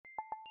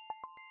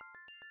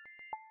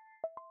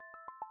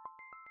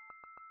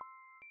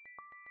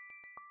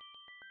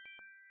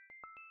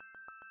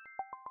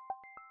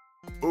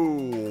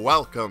Ooh,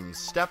 welcome.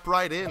 Step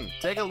right in.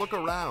 Take a look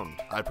around.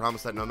 I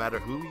promise that no matter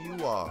who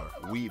you are,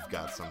 we've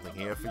got something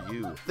here for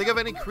you. Think of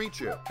any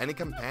creature, any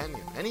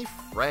companion, any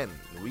friend.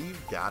 We've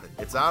got it.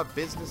 It's our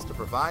business to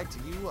provide to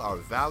you, our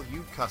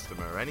valued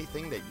customer,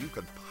 anything that you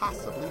could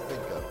possibly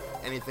think of.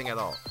 Anything at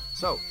all.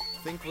 So,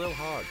 think real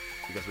hard,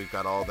 because we've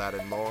got all that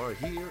and more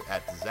here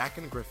at Zach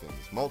and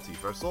Griffin's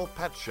Multiversal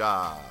Pet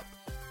Shop.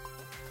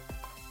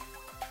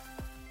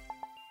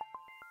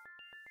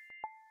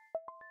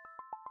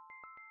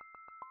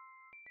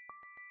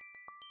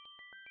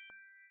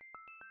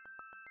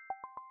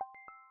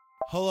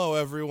 Hello,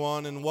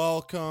 everyone, and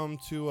welcome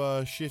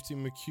to Shifty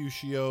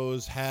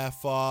Mercutio's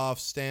half-off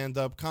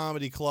stand-up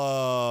comedy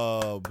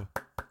club.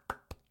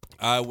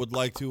 I would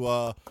like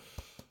to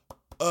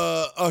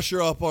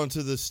usher up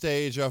onto the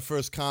stage our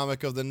first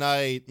comic of the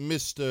night,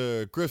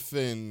 Mr.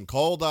 Griffin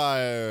Cold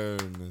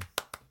Iron.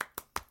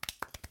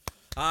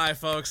 Hi,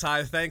 folks.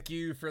 Hi. Thank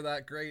you for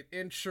that great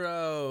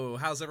intro.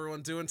 How's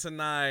everyone doing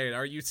tonight?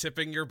 Are you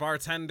tipping your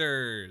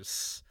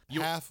bartenders?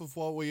 Half of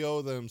what we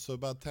owe them, so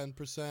about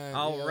 10%.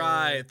 All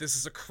right. This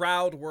is a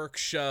crowd work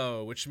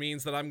show, which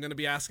means that I'm going to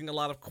be asking a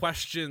lot of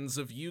questions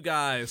of you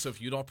guys. So if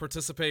you don't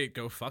participate,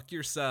 go fuck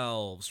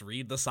yourselves.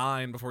 Read the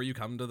sign before you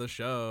come to the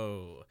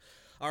show.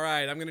 All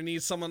right. I'm going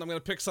to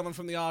pick someone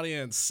from the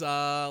audience.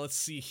 Let's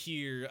see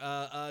here.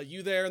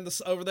 You there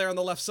over there on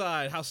the left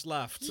side, house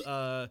left.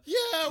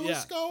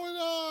 What's going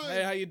on?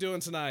 Hey, how you doing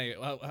tonight?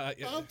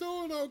 I'm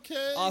doing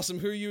okay. Awesome.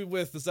 Who are you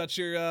with? Is that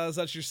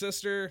your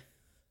sister?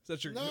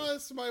 No,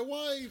 it's my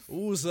wife.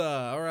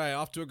 Ooza. All right,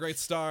 off to a great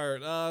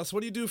start. So what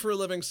do you do for a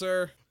living,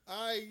 sir?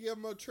 I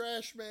am a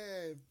trash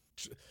man.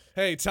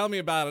 Hey, tell me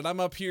about it.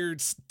 I'm up here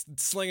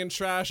slinging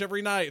trash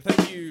every night.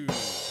 Thank you.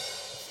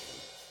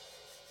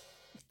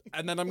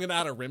 And then I'm going to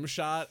add a rim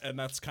shot, and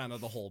that's kind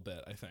of the whole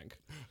bit, I think.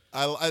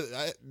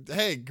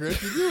 Hey,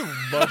 Griff, you do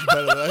much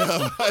better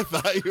than I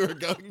thought you were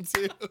going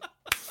to.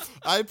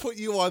 I put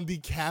you on the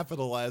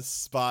capitalized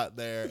spot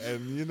there,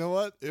 and you know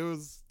what?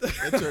 It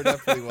turned out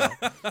pretty well.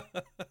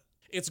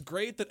 It's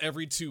great that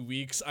every 2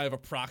 weeks I have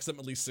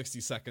approximately 60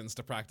 seconds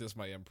to practice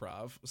my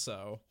improv,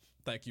 so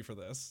thank you for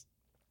this.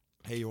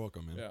 Hey, you're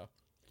welcome, man. Yeah.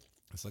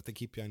 It's like they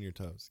keep you on your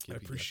toes. I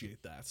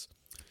appreciate that.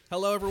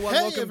 Hello, everyone.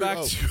 Welcome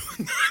back to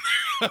another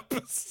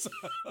episode.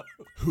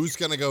 Who's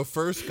going to go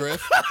first,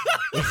 Griff?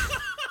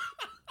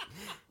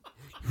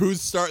 Who's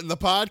starting the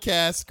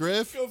podcast,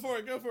 Griff? Go for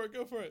it.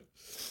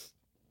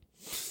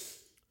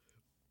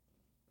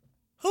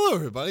 Hello,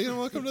 everybody, and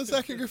welcome to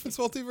Zach and Griffin's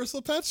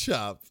Multiversal Pet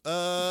Shop.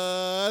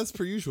 As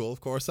per usual,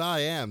 of course, I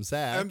am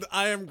Zach. And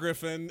I am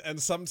Griffin,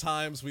 and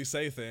sometimes we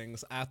say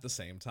things at the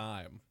same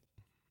time.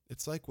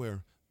 It's like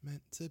we're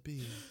meant to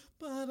be.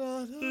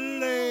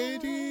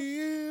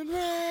 Lady in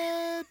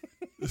red.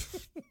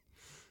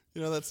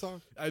 You know that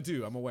song? I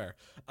do, I'm aware.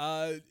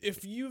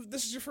 If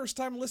this is your first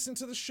time listening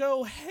to the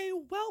show, hey,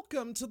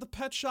 welcome to the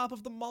Pet Shop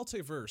of the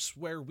Multiverse,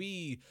 where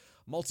we,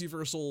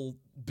 multiversal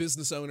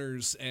business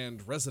owners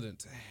and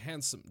resident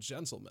handsome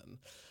gentlemen,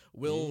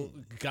 will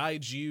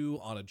guide you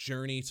on a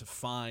journey to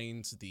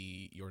find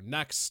your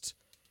next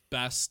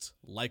best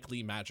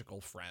likely magical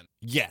friend.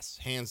 Yes,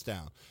 hands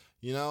down.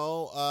 You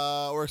know,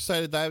 we're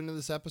excited to dive into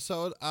this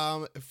episode.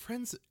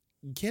 Friends,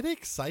 get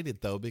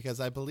excited, though,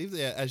 because I believe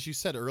that, as you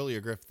said earlier,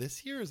 Griff,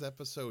 this year is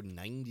episode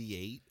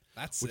 98.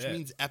 Which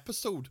means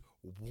episode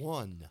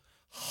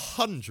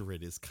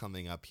 100 is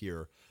coming up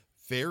here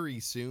very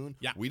soon.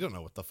 Yeah. We don't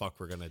know what the fuck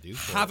we're going to do.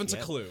 Haven't a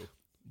clue.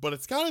 But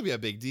it's got to be a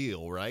big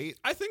deal, right?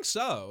 I think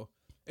so.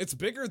 It's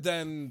bigger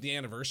than the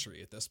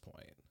anniversary at this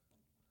point.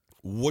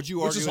 Would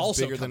you argue it's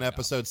bigger than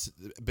episode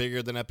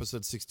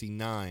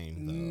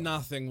 69? Though?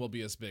 Nothing will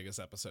be as big as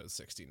episode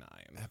 69.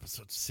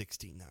 Episode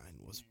 69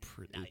 was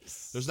pretty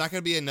nice. There's not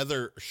going to be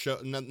another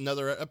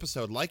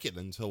episode like it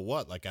until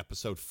what? Like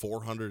episode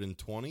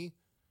 420?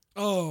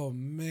 Oh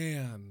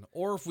man.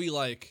 Or if we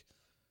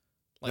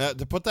now,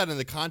 to put that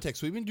into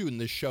context, we've been doing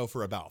this show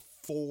for about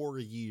 4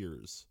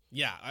 years.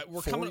 Yeah,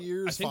 we're 4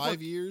 years,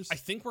 5 years. I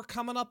think we're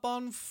coming up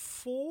on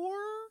 4.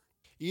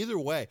 Either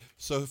way,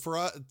 so for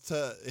us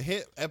to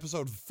hit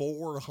episode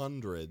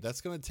 400,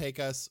 that's going to take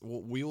us,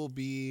 we will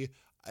be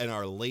in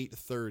our late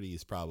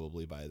 30s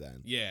probably by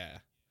then. Yeah.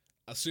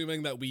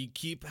 Assuming that we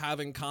keep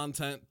having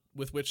content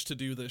with which to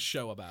do this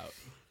show about.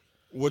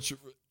 Which,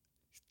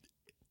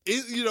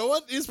 you know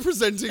what, is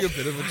presenting a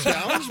bit of a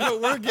challenge,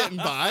 but we're getting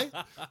by.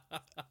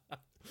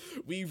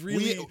 We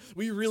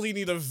really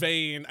need a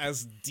vein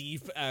as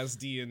deep as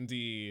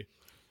D&D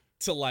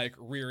to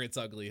rear its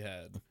ugly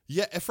head.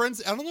 Yeah,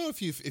 friends, I don't know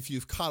if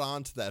you've caught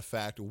on to that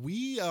fact.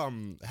 We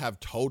have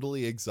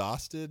totally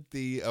exhausted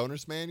the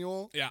owner's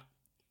manual. Yeah.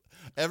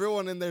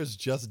 Everyone in there's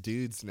just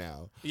dudes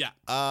now. Yeah.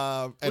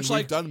 And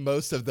we've done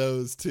most of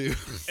those too.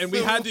 And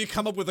we had to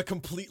come up with a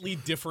completely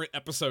different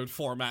episode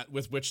format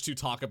with which to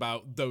talk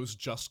about those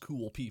just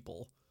cool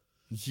people.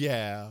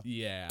 Yeah.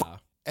 Yeah.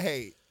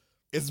 Hey,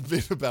 it's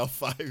been about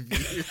 5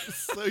 years,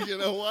 so you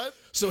know what?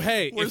 So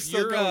hey, we're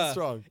still going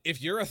strong.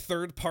 If you're a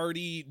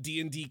third-party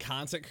D&D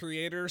content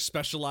creator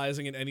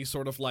specializing in any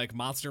sort of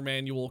Monster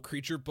Manual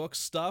creature book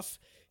stuff,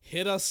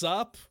 hit us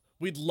up.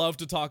 We'd love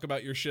to talk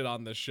about your shit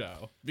on this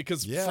show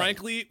because,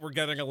 frankly, we're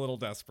getting a little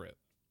desperate.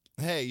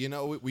 Hey, you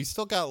know, we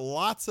still got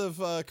lots of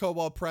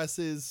Cobalt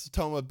Presses,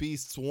 Toma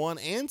Beasts 1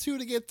 and 2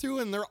 to get through,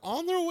 and they're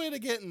on their way to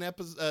getting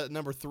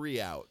number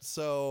 3 out.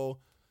 So,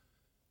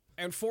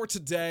 and for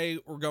today,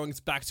 we're going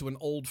back to an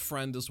old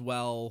friend as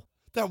well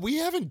that we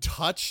haven't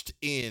touched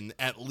in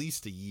at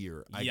least a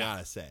year, I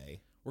gotta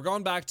say. We're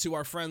going back to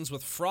our friends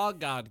with Frog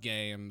God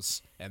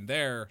Games and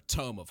their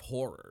Tome of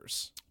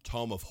Horrors.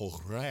 Tome of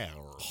Horrors.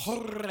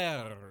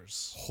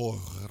 Horrors.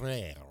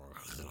 Horrors.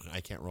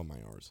 I can't roll my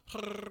R's.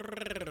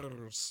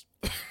 Horrors.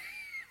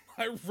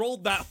 I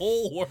rolled that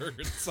whole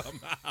word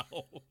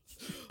somehow.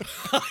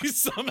 I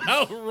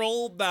somehow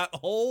rolled that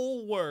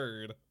whole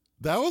word.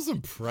 That was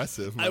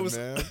impressive, man.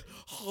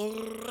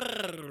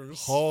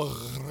 Horrors.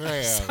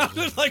 Horrors.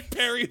 Sounded like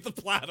Perry the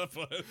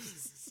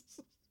Platypus.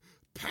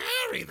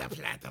 Perry the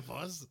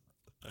Platypus.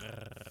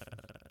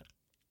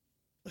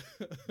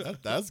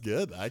 That's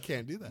good. I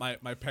can't do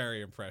that. My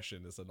Perry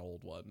impression is an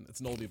old one. It's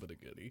an oldie but a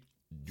goodie.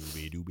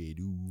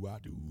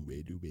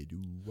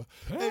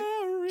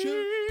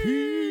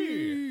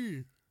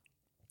 Perry.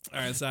 All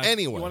right, Zach.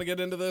 Anyway, you want to get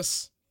into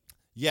this?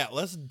 Yeah,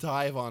 let's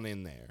dive on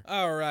in there.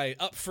 All right.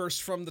 Up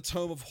first from the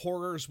Tome of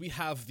Horrors, we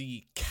have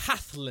the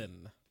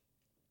Kathleen.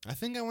 I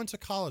think I went to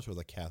college with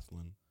a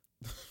Kathleen.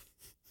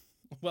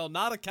 Well,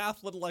 not a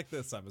Kathleen like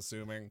this, I'm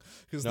assuming.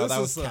 No, that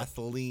was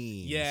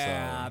Kathleen.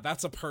 Yeah,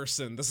 that's a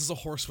person. This is a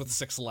horse with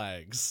 6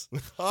 legs.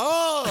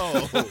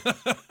 Oh!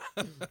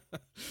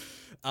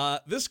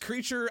 This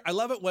creature, I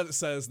love it when it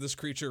says this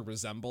creature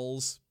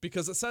resembles,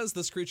 because it says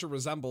this creature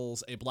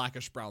resembles a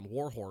blackish-brown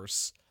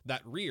warhorse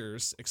that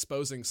rears,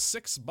 exposing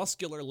 6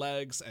 muscular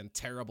legs and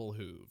terrible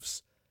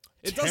hooves.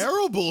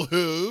 Terrible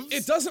hooves?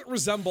 It doesn't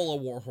resemble a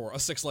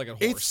warhorse, a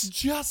 6-legged horse. It's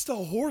just a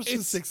horse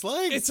with 6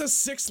 legs. It's a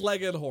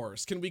 6-legged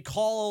horse. Can we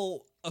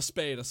call a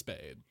spade a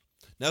spade?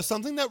 Now,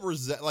 something that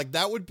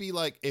that would be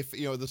like if,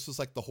 you know, this was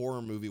like the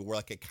horror movie where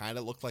like it kind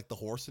of looked like the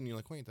horse and you're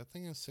like, wait, that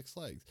thing has 6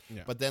 legs.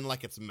 Yeah. But then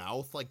like its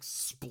mouth like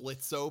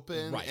splits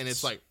open and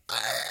it's like...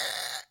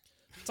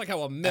 It's like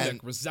how a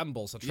mimic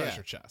resembles a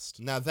treasure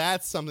chest. Now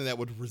that's something that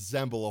would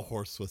resemble a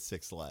horse with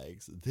 6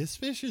 legs. This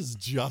fish is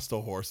just a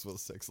horse with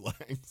 6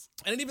 legs.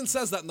 And it even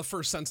says that in the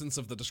first sentence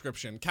of the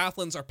description.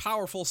 Kathleens are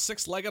powerful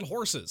 6-legged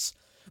horses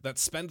that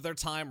spend their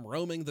time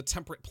roaming the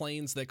temperate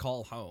plains they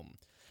call home.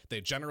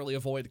 They generally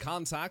avoid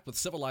contact with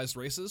civilized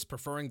races,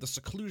 preferring the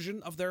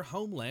seclusion of their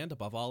homeland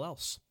above all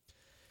else.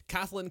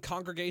 Kathleen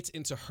congregate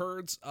into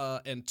herds,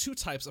 and 2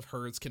 types of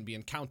herds can be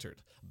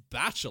encountered: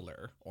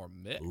 bachelor or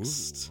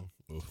mixed.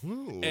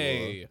 Ooh.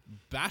 A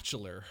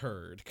bachelor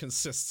herd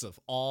consists of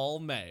all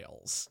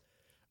males.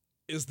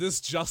 Is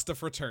this just a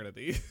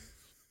fraternity?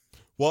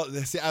 Well,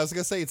 see, I was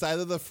gonna say it's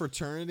either the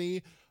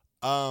fraternity,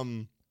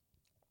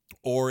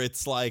 or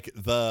it's like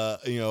the,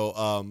 you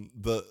know,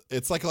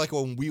 it's like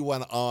when we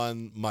went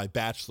on my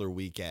bachelor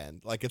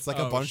weekend. Like it's like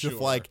a bunch of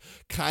like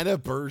kind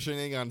of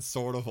burgeoning on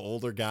sort of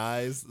older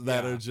guys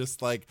that are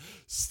just like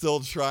still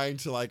trying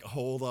to like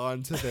hold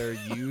on to their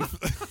youth.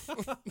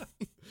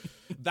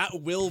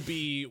 That will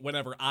be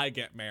whenever I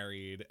get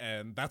married,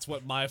 and that's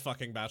what my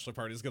fucking bachelor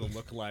party is going to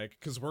look like,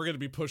 because we're going to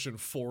be pushing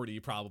 40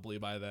 probably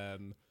by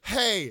then.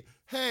 Hey,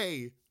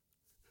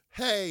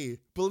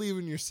 believe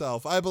in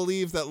yourself. I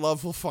believe that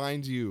love will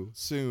find you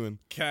soon.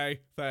 Okay,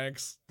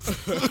 thanks.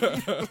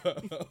 I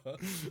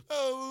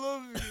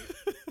love you.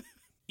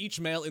 Each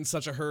male in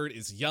such a herd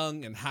is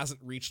young and hasn't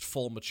reached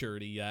full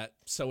maturity yet,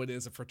 so it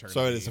is a fraternity.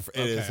 So it is a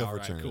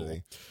fraternity. Right, cool.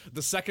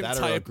 The second that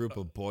type, or a group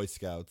of Boy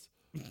Scouts.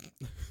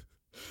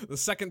 The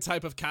second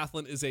type of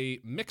Kathleen is a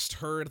mixed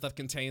herd that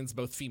contains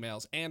both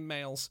females and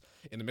males.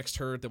 In a mixed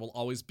herd, there will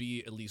always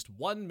be at least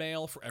 1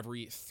 male for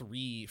every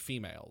 3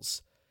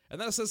 females. And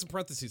then it says in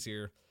parentheses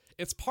here,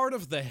 it's part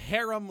of the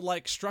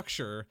harem-like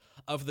structure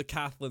of the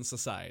Kathleen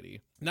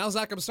society. Now,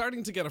 Zach, I'm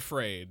starting to get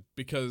afraid,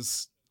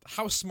 because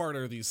how smart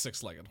are these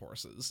 6-legged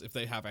horses if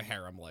they have a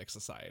harem-like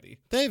society?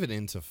 They have an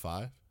into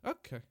 5.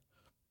 Okay.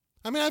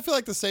 I mean, I feel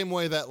like the same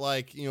way that,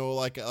 like, you know,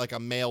 like a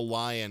male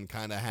lion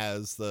kind of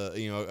has the,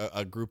 you know,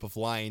 a group of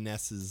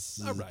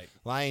lionesses. All right.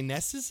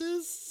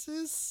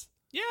 Lionesses?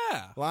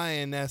 Yeah.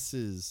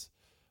 Lionesses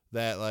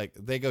that, like,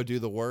 they go do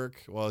the work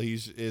while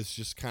is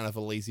just kind of a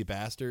lazy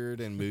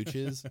bastard and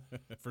mooches.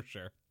 For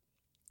sure.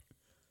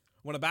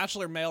 When a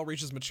bachelor male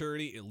reaches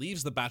maturity, it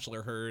leaves the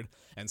bachelor herd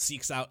and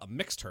seeks out a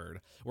mixed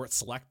herd, where it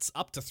selects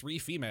up to 3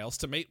 females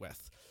to mate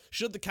with.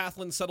 Should the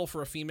Kathleen settle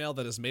for a female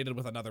that is mated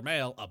with another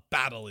male, a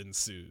battle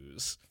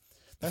ensues.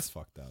 That's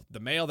fucked up. The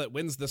male that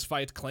wins this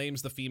fight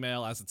claims the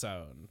female as its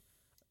own.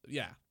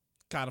 Yeah,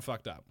 kind of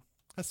fucked up.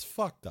 That's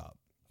fucked up.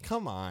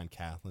 Come on,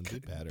 Kathleen,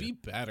 do better. Be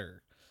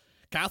better.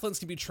 Kathleens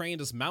can be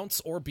trained as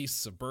mounts or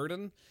beasts of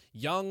burden.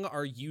 Young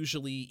are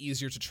usually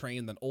easier to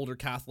train than older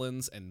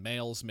Kathleens, and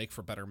males make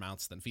for better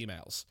mounts than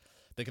females.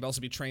 They can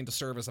also be trained to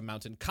serve as a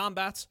mount in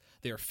combat.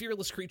 They are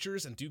fearless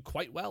creatures and do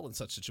quite well in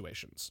such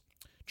situations.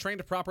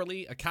 Trained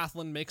properly, a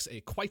Kathleen makes a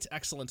quite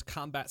excellent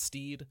combat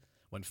steed.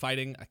 When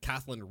fighting, a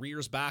Cathlin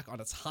rears back on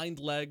its hind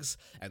legs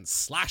and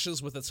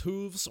slashes with its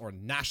hooves or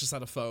gnashes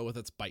at a foe with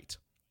its bite.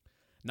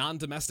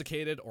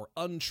 Non-domesticated or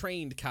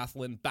untrained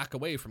Cathlin back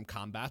away from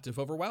combat if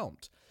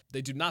overwhelmed.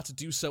 They do not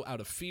do so out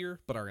of fear,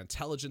 but are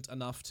intelligent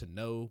enough to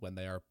know when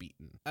they are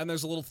beaten. And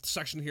there's a little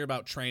section here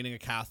about training a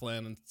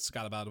Cathlin, and it's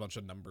got about a bunch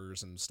of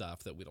numbers and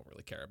stuff that we don't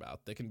really care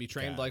about. They can be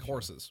trained like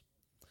horses.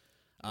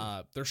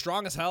 They're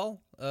strong as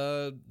hell.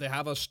 They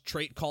have a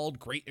trait called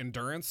Great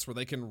Endurance, where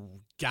they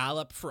can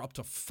gallop for up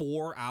to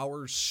 4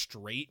 hours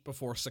straight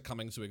before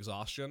succumbing to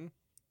exhaustion.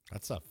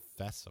 That's a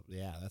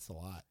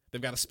lot.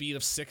 They've got a speed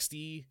of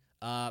 60.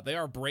 They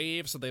are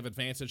brave, so they have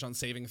advantage on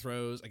saving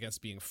throws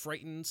against being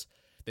frightened.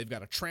 They've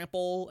got a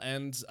trample,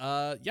 and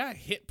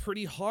hit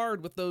pretty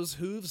hard with those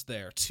hooves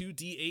there.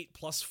 2d8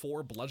 plus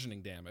 4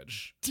 bludgeoning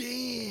damage.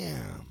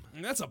 Damn.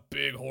 And that's a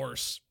big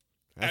horse.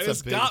 That's and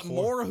it's got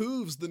more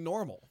hooves than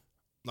normal.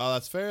 Oh,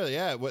 that's fair.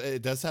 Yeah,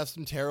 it does have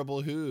some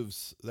terrible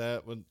hooves.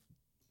 That's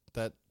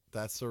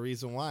the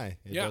reason why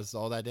it does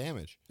all that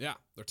damage. Yeah,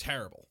 they're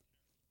terrible.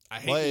 I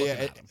hate looking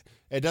at them.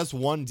 It does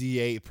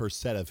 1d8 per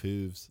set of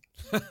hooves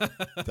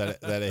that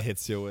it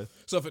hits you with.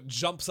 So if it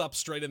jumps up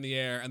straight in the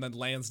air and then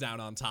lands down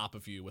on top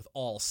of you with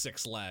all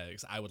 6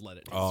 legs, I would let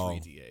it do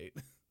 3d8.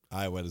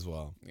 I would as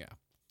well. Yeah,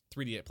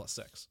 3d8 plus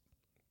 6.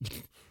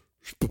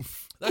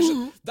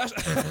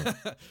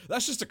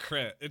 That's just a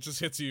crit. It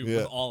just hits you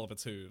with all of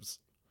its hooves.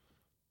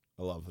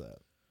 I love that.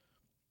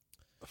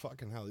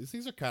 Fucking hell, these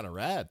things are kind of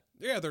rad.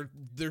 Yeah, they're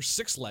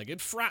 6-legged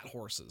frat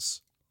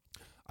horses.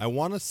 I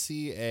want to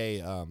see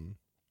a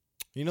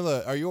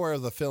are you aware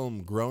of the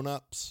film Grown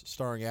Ups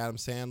starring Adam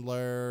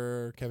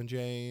Sandler, Kevin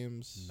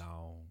James?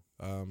 No.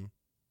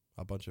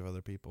 A bunch of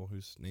other people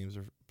whose names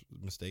are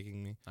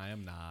mistaking me. I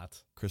am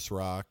not. Chris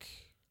Rock.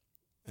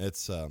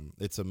 It's a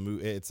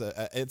movie. It's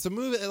a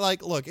movie.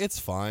 Like, look, it's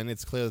fun.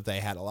 It's clear that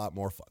they had a lot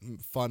more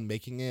fun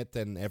making it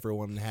than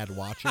everyone had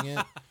watching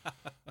it.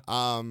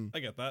 I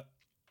get that.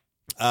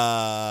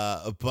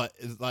 But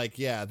like,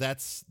 yeah,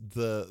 that's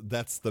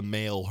the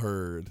male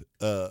herd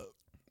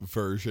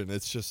version.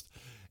 It's just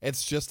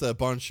a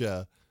bunch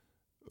of,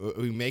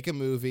 we make a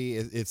movie.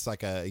 It's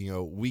like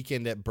a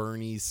Weekend at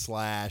Bernie's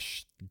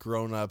 /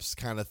 Grown Ups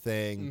kind of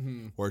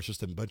thing, where it's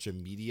just a bunch of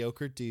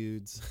mediocre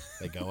dudes.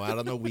 They go out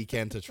on the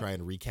weekend to try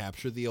and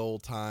recapture the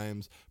old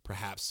times.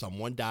 Perhaps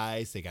someone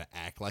dies. They gotta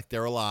act like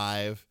they're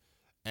alive,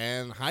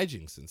 and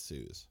hijinks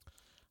ensues.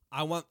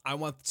 I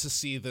want to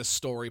see this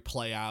story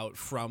play out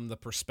from the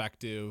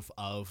perspective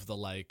of the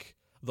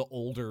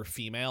older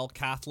female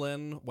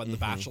Cathlin when the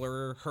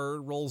Bachelor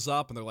herd rolls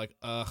up and they're like,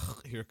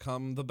 ugh, here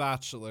come the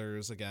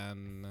Bachelors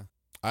again.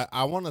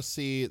 I want to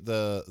see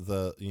the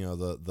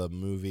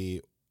movie.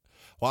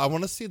 Well, I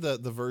want to see the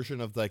version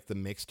of like the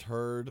mixed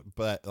herd,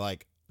 but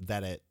like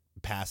that it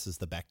passes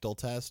the Bechdel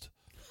test.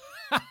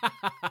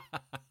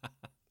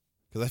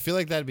 Because I feel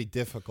like that'd be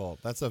difficult.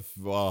 That's a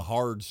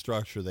hard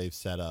structure they've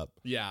set up.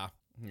 Yeah.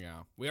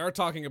 We are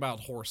talking about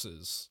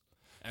horses.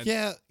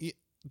 And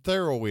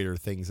there are weirder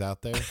things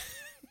out there.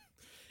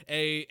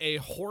 a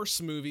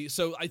horse movie.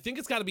 So I think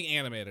it's got to be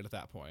animated at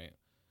that point.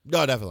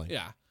 No, definitely.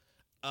 Yeah.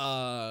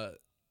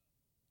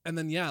 And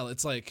then,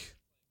 it's like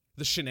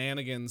the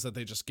shenanigans that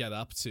they just get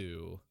up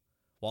to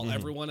while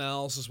everyone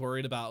else is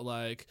worried about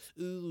like,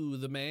 ooh,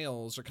 the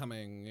males are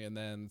coming. And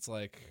then it's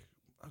like,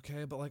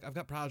 okay, but like I've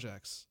got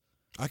projects.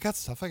 I got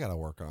stuff I got to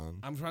work on.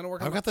 I'm trying to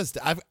work on this.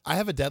 I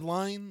have a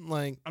deadline.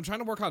 Like, I'm trying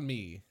to work on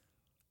me.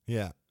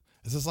 Yeah.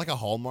 Is this like a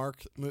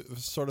Hallmark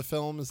sort of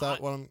film? Is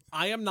that what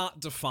I am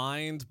not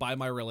defined by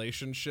my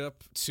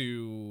relationship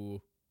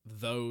to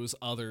those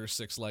other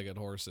 6-legged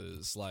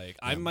horses. Like,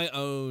 I'm my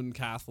own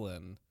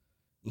Cathlin.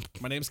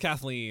 My name's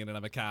Kathleen, and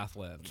I'm a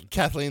Cathlin.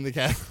 Kathleen the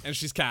Catholic. And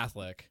she's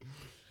Catholic.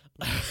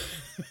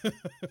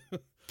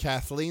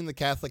 Kathleen the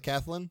Catholic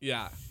Cathlin?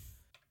 Yeah.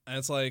 And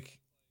it's like,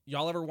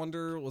 y'all ever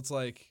wonder what's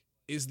like,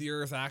 is the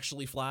Earth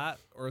actually flat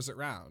or is it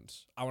round?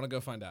 I want to go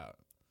find out.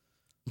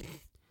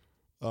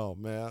 Oh,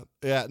 man.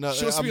 Yeah, no.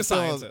 She wants to be a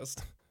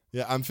scientist.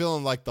 Yeah, I'm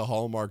feeling like the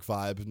Hallmark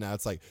vibe. Now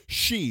it's like,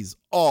 she's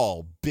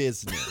all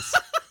business.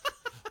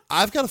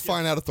 I've got to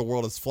find out if the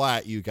world is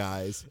flat, you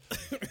guys.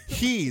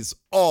 He's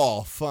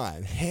all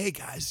fun. Hey,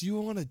 guys, you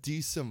want to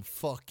do some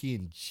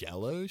fucking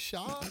Jell-O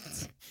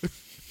shots?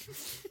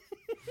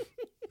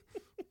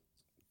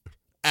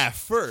 At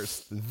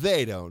first,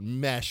 they don't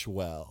mesh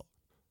well.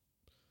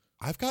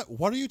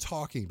 What are you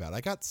talking about?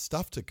 I got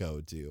stuff to go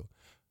do.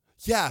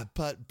 Yeah,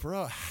 but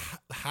bro,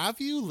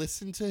 have you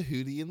listened to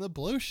Hootie and the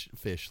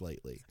Blowfish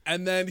lately?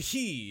 And then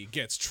he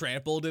gets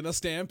trampled in a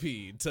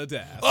stampede to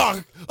death.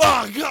 Oh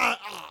God!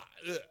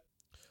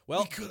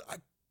 Well, I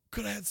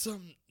could have had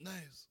something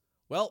nice.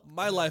 Well,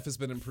 my life has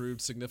been improved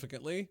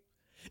significantly.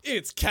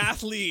 It's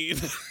Kathleen.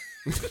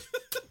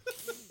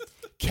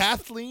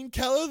 Kathleen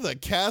Keller, the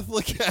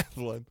Catholic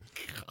Cathlin.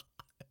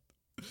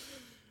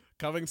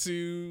 Coming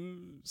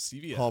to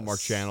CBS. Hallmark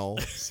Channel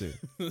soon.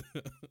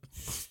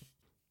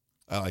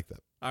 I like that.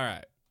 All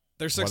right.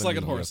 They're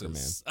 6-legged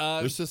horses.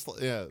 There's just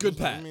good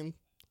pet. I mean,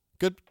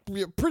 good,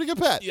 pretty good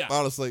pet. Yeah.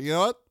 Honestly, you know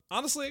what?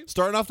 Honestly,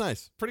 Starting off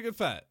nice. pretty good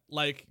fet.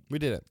 Like, We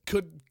did it.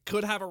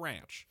 could have a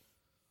ranch.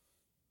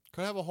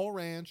 Could have a whole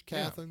ranch,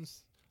 Yeah.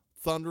 Cathins,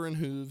 thunder and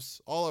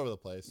hooves, all over the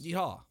place.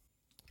 Yeehaw.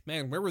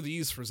 Man, where were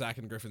these for Zach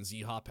and Griffin's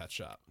Yeehaw Pet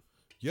Shop?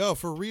 Yo,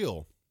 for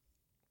real.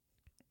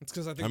 It's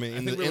because I think, I mean, I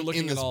in think the- we were in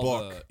looking this at all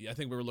book. I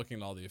think we were looking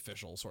at all the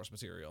official source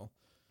material.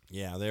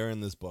 Yeah, they're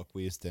in this book.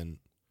 We just didn't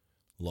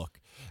look.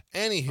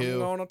 I'm Anywho.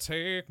 gonna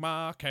take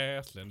my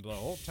Kathleen to the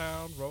Old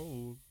Town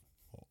Road.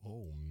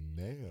 Oh,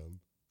 man.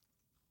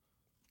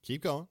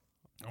 Keep going.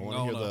 I I'm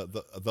want to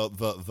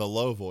hear the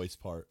low voice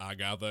part. I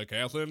got the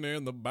Kathleen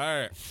in the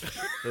back.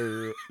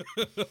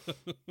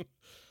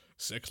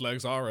 6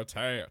 legs are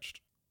attached.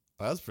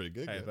 That's pretty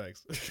good. Hey, Good.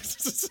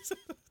 thanks.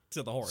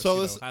 To the horse. So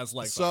you this know, has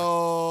legs.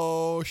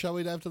 so shall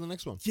we dive to the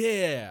next one?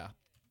 Yeah.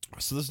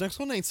 So this next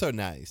one ain't so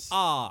nice.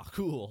 Ah,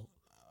 cool.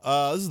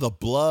 This is the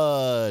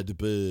blood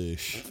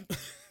bush.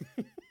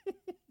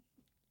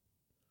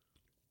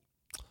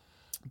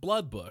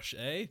 Blood bush,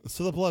 eh?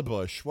 So the blood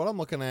bush. What I'm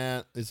looking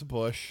at is a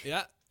bush.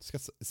 Yeah. It's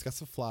got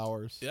some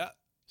flowers. Yeah.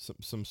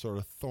 Some sort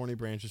of thorny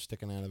branches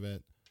sticking out of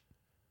it.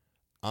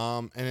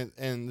 And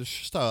there's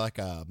just like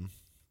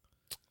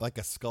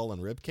a skull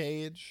and rib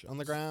cage on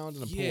the ground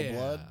and a pool of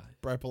blood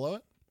right below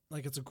it.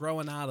 Like it's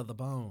growing out of the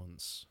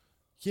bones.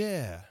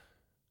 Yeah.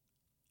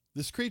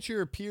 This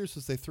creature appears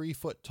as a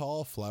 3-foot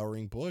tall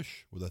flowering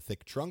bush with a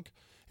thick trunk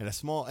and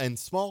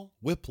small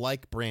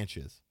whip-like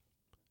branches.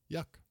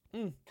 Yuck.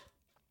 Mm.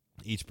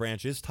 Each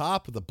branch is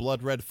topped with a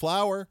blood red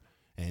flower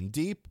and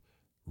deep,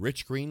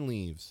 rich green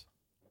leaves.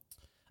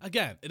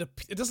 Again,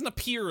 it doesn't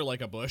appear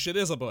like a bush. It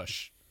is a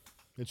bush.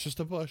 It's just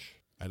a bush.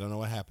 I don't know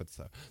what happens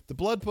though. The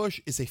blood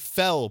bush is a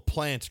fell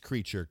plant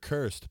creature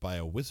cursed by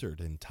a wizard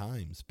in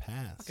times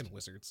past. Fucking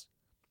wizards.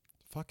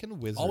 Fucking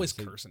wizards. Always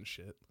They- cursing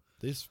shit.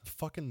 They just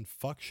fucking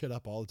fuck shit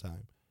up all the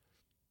time.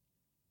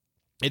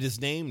 It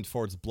is named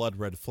for its blood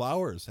red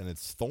flowers and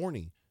its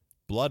thorny,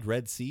 blood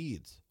red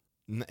seeds.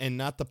 And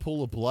not the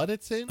pool of blood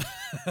it's in?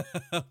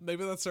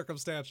 Maybe that's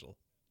circumstantial.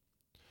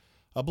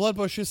 A blood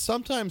bush is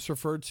sometimes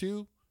referred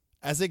to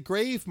as a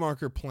grave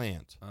marker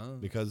plant Oh.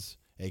 because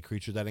a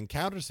creature that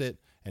encounters it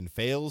and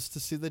fails to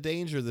see the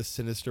danger this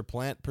sinister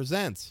plant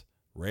presents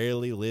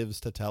rarely lives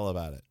to tell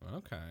about it.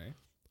 Okay.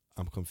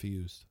 I'm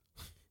confused.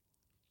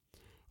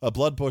 A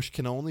blood bush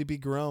can only be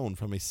grown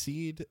from a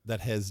seed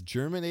that has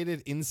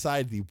germinated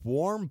inside the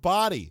warm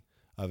body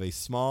of a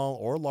small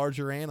or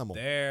larger animal.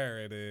 There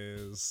it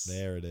is.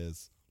 There it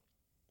is.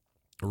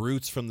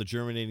 Roots from the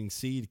germinating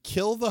seed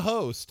kill the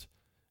host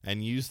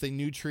and use the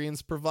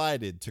nutrients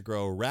provided to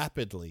grow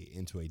rapidly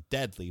into a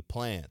deadly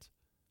plant.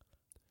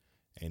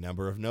 A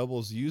number of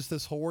nobles use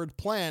this horrid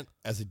plant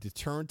as a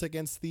deterrent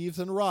against thieves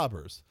and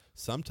robbers,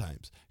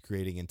 sometimes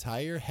creating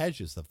entire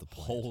hedges of the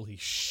plant. Holy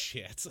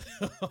shit.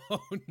 Oh,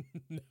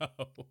 no.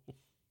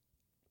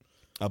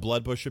 A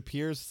blood bush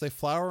appears as a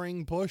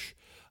flowering bush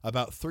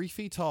about 3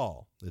 feet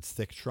tall. Its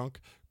thick trunk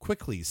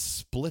quickly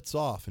splits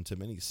off into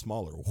many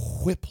smaller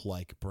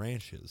whip-like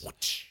branches,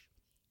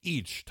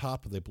 each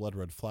topped with a blood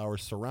red flower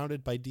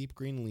surrounded by deep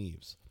green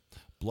leaves.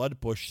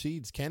 Blood bush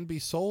seeds can be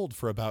sold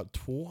for about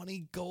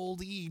 20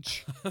 gold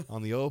each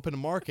on the open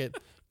market.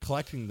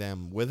 Collecting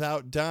them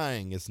without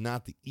dying is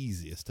not the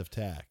easiest of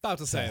tasks. About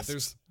to say,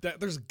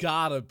 there's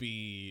gotta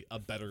be a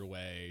better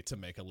way to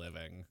make a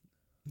living.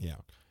 Yeah.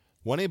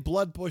 When a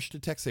blood bush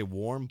detects a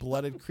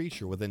warm-blooded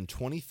creature within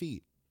 20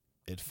 feet,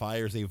 it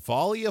fires a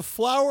volley of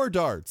flower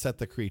darts at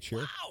the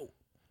creature,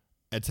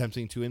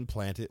 attempting to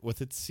implant it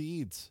with its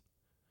seeds.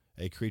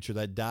 A creature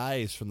that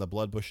dies from the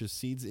blood bush's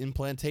seeds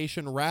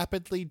implantation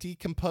rapidly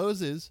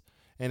decomposes,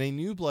 and a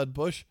new blood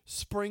bush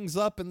springs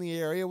up in the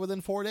area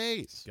within 4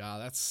 days.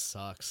 God, that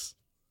sucks.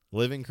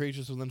 Living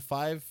creatures within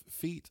 5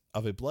 feet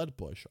of a blood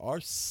bush are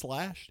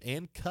slashed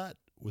and cut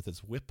with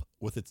its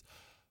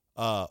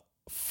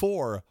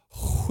 4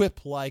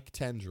 whip-like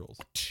tendrils.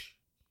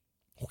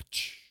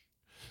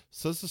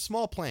 So it's a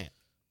small plant.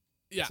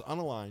 Yeah. It's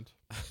unaligned.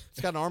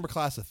 It's got an armor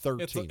class of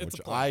 13, It's a which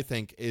plant. I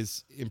think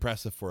is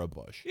impressive for a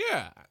bush.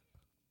 Yeah.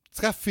 It's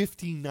got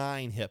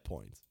 59 hit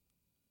points.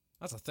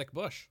 That's a thick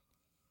bush.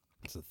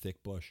 It's a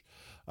thick bush.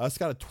 It's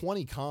got a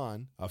 20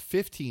 con, a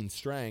 15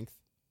 strength,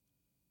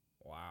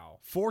 Wow.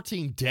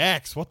 14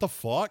 dex. What the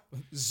fuck?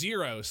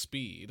 0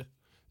 speed.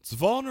 It's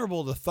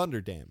vulnerable to thunder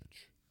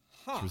damage.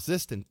 Huh. It's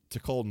resistant to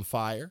cold and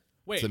fire.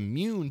 Wait. It's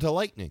immune to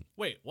lightning.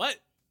 Wait, what?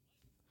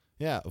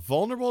 Yeah,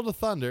 vulnerable to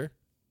thunder,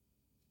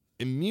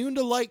 immune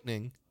to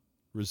lightning,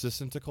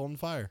 resistant to cold and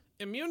fire.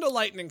 Immune to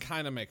lightning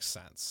kind of makes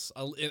sense.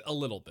 A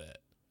little bit.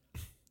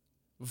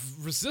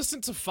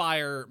 Resistant to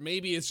fire,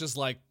 maybe it's just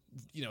like,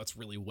 it's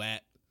really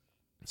wet.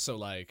 So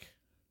like,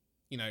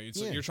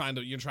 you're trying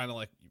to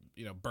like,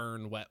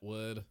 burn wet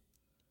wood.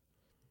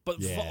 But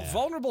Yeah.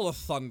 vulnerable to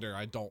thunder,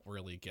 I don't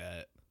really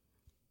get.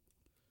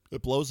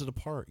 It blows it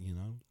apart,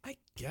 I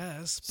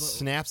guess, but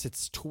Snaps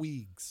its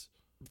twigs.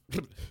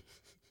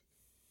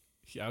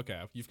 yeah,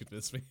 okay, you've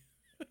convinced me.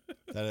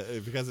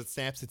 Because it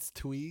snaps its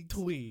twigs.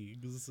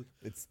 Twigs.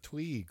 Its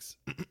twigs.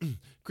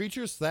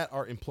 Creatures that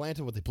are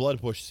implanted with a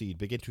blood bush seed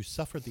begin to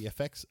suffer the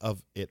effects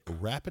of it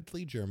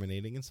rapidly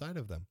germinating inside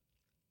of them.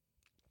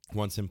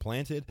 Once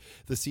implanted,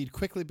 the seed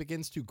quickly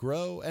begins to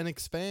grow and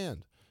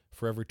expand.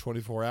 For every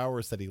 24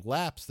 hours that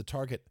elapse, the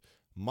target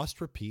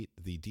must repeat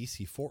the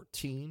DC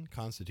 14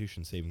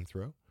 Constitution saving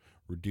throw,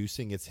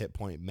 reducing its hit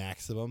point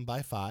maximum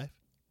by 5,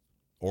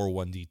 or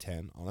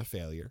 1d10 on a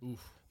failure.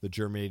 Oof. The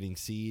germinating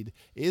seed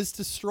is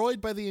destroyed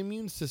by the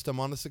immune system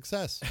on a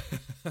success.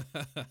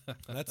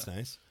 That's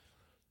nice.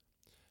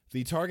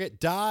 The target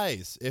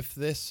dies if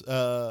this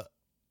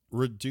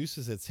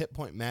reduces its hit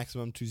point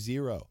maximum to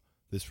 0.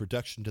 This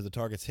reduction to the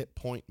target's hit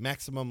point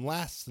maximum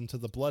lasts until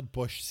the blood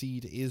bush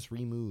seed is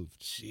removed.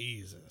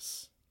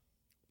 Jesus.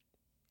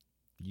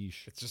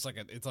 Yeesh. It's just like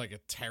a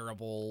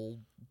terrible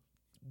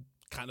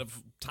kind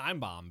of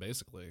time bomb,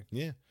 basically.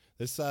 Yeah.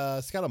 This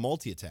it's got a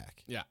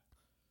multi-attack. Yeah.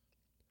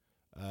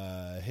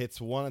 Hits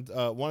one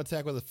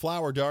attack with its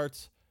flower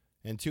darts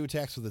and 2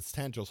 attacks with its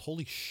tendrils.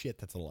 Holy shit,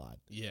 that's a lot.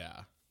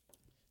 Yeah.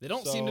 They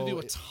don't seem to do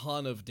a So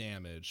ton of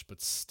damage,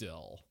 but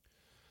still.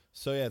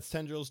 So yeah, its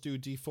tendrils do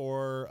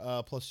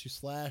D4 plus 2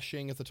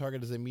 slashing. If the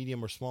target is a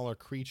medium or smaller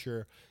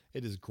creature,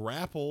 it is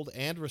grappled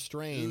and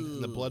restrained,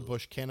 and the blood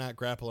bush cannot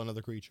grapple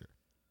another creature.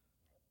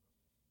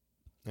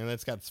 And then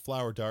it's got its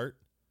flower dart.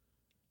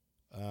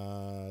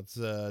 It's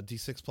a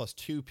D6 plus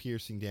 2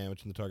 piercing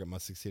damage, and the target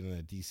must succeed on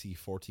a DC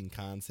 14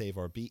 con save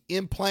or be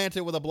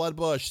implanted with a blood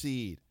bush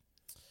seed.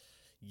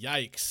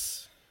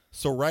 Yikes.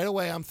 So right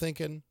away, I'm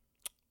thinking,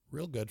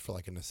 real good for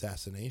like an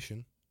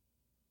assassination.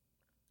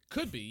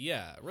 Could be,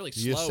 yeah. Really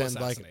You slow send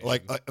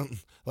assassination.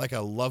 like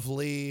a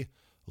lovely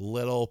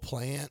little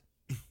plant,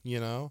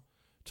 to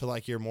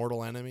like your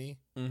mortal enemy.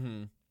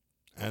 Mm-hmm.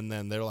 And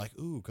then they're like,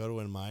 ooh, go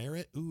to admire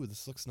it. Ooh,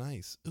 this looks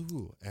nice.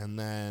 Ooh. And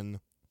then,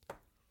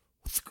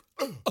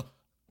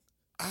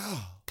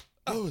 ow,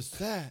 what was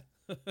that?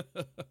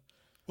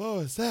 What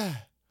was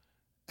that?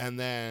 And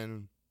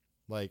then,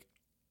 like,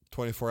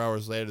 24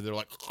 hours later, they're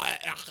like,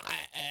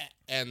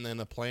 and then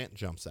a plant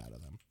jumps out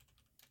of them.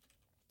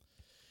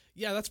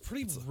 Yeah, that's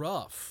pretty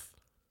rough.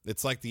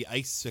 It's like the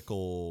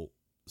icicle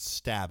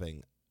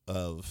stabbing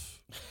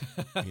of,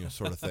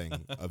 sort of thing,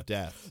 of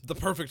death. The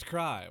perfect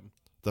crime.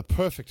 The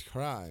perfect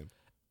crime.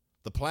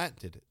 The plant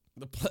did it.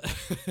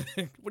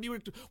 What do you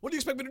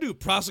expect me to do?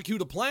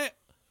 Prosecute a plant?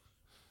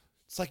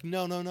 It's like,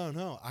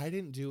 no. I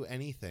didn't do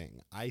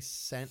anything. I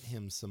sent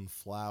him some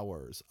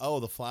flowers. Oh,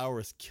 the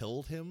flowers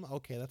killed him?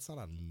 Okay, that's not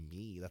on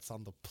me. That's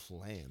on the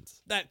plant.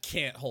 That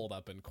can't hold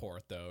up in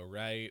court, though,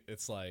 right?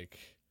 It's like,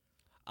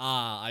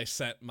 I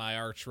sent my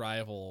arch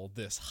rival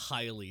this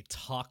highly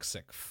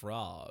toxic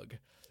frog.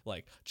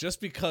 Like,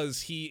 just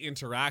because he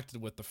interacted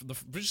with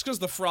just because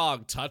the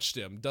frog touched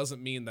him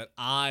doesn't mean that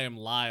I am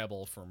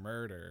liable for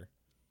murder.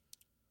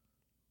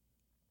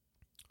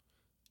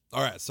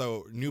 All right,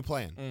 so new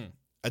plan.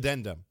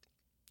 Addendum.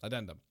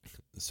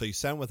 So you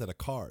send with it a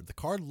card. The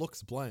card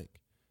looks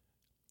blank.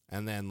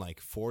 And then, like,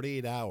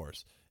 48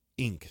 hours,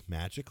 ink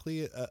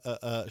magically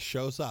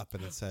shows up,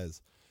 and it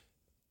says,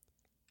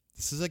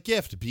 this is a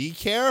gift. Be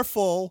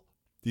careful.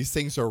 These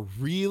things are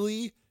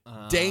really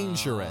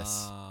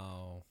dangerous.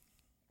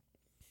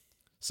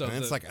 So and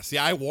it's like, see,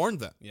 I warned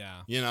them.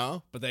 Yeah.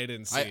 But they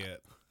didn't see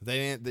it.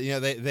 They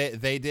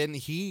didn't. They didn't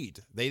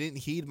heed. They didn't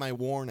heed my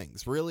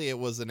warnings. Really, it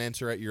was an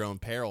enter at your own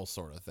peril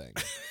sort of thing.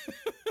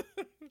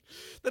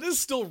 That is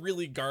still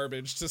really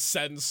garbage to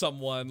send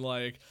someone,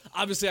 like,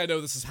 obviously I know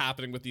this is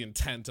happening with the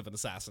intent of an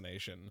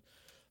assassination,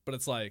 but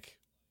it's like,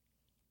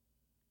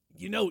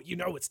 you know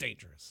it's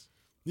dangerous.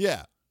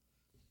 Yeah.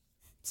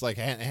 It's like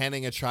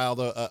handing a child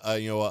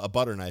a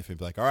butter knife and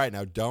be like, all right,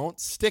 now don't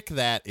stick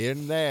that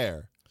in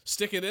there.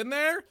 Stick it in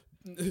there?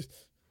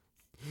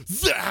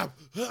 Zap!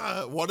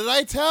 What did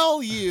I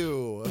tell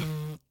you?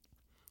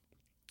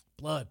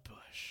 Blood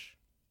bush.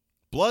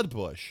 Blood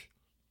bush.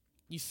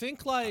 You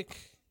think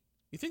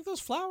those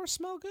flowers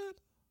smell good?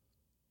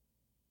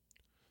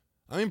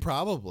 I mean,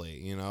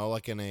 probably,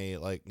 like in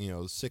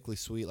a, sickly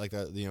sweet, like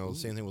that,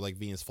 same thing with like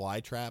Venus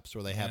flytraps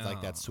where they have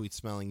like that sweet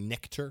smelling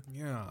nectar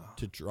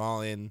to draw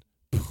in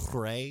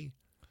prey.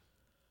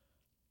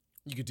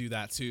 You could do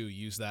that too.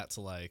 Use that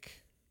to like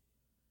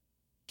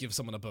give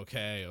someone a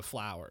bouquet of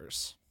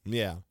flowers.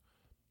 Yeah.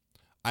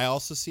 I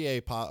also see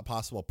a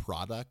possible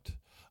product.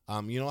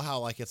 You know how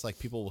like it's like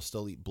people will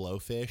still eat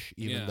blowfish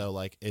even though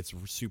like it's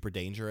super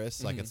dangerous.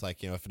 Mm-hmm. Like it's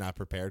like, if not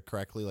prepared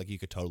correctly, like you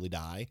could totally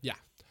die. Yeah.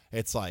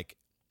 It's like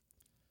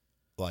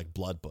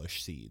blood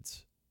bush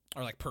seeds.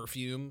 Or like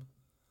perfume.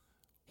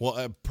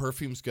 Well,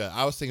 perfume's good.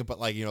 I was thinking, but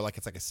like, like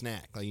it's like a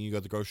snack. Like you go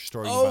to the grocery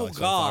store, you buy like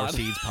sunflower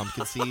seeds,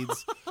 pumpkin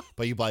seeds,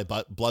 but you buy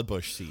blood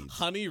bush seeds.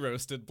 Honey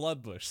roasted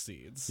blood bush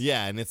seeds.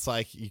 Yeah, and it's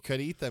like you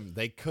could eat them.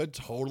 They could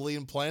totally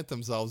implant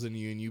themselves in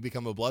you and you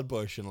become a blood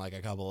bush in like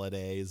a couple of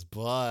days,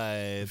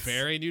 but...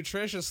 Very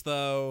nutritious,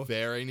 though.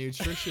 Very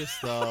nutritious,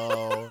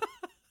 though.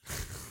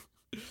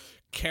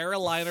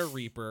 Carolina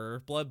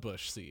Reaper blood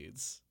bush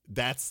seeds.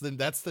 That's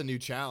the new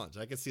challenge.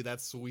 I can see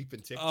that sweeping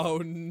TikTok. Oh,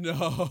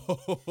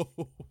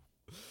 no.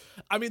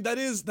 I mean, that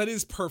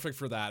is perfect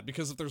for that,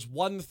 because if there's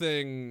one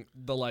thing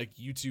the like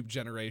YouTube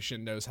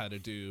generation knows how to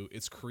do,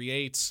 it's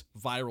create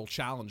viral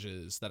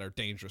challenges that are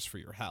dangerous for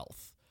your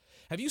health.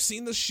 Have you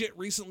seen this shit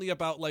recently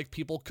about like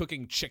people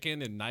cooking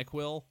chicken in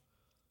NyQuil?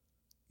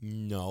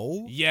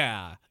 No.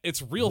 Yeah,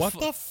 it's real. What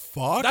the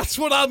fuck? That's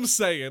what I'm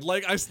saying.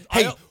 Like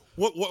Hey,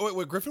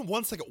 wait, Griffin,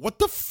 1 second. What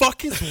the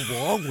fuck is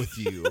wrong with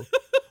you?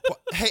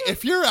 Hey,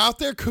 if you're out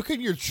there cooking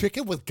your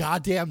chicken with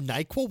goddamn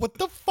NyQuil, what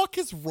the fuck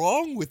is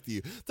wrong with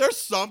you? There's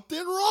something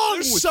wrong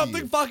with you. There's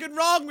something fucking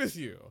wrong with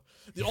you.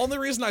 The only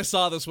reason I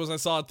saw this was I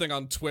saw a thing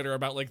on Twitter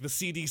about like the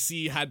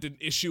CDC had to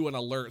issue an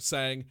alert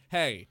saying,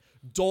 "Hey,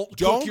 don't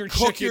cook your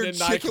chicken in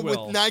NyQuil."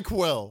 with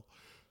NyQuil.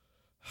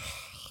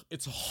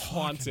 It's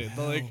haunted.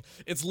 Like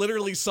it's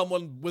literally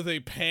someone with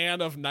a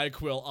pan of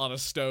NyQuil on a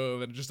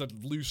stove and just a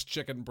loose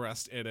chicken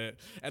breast in it,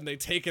 and they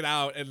take it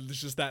out and it's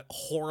just that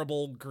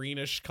horrible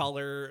greenish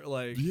color.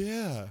 Like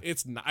Yeah.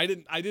 it's not, I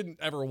didn't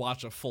ever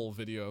watch a full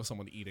video of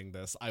someone eating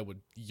this. I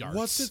would yards.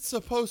 What's it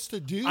supposed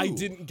to do? I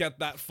didn't get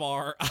that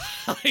far.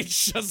 I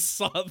just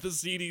saw the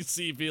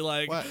CDC be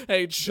like, What?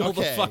 "Hey, chill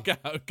the Okay. fuck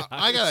out, guys."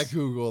 I gotta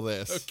Google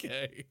this.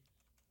 Okay.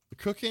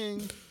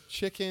 Cooking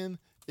chicken.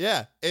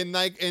 Yeah, in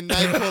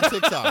NyQuil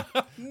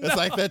TikTok. It's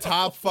like the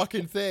top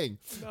fucking thing.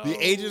 The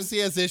agency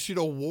has issued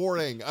a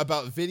warning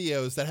about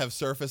videos that have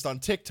surfaced on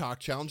TikTok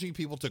challenging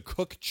people to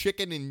cook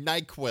chicken in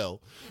NyQuil,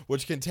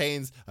 which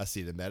contains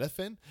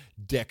acetaminophen,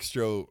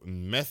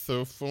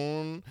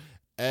 dextromethorphan,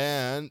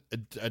 and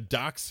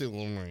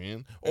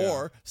doxylamine,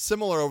 or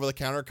similar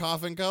over-the-counter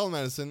cough and cold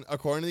medicine,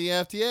 according to the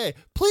FDA.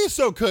 Please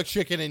don't cook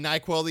chicken in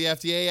NyQuil, the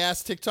FDA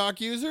asked TikTok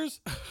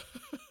users.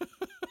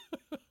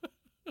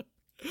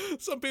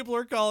 Some people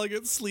are calling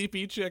it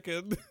sleepy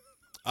chicken.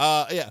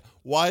 Yeah.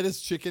 Why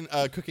does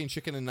cooking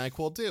chicken in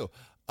NyQuil do?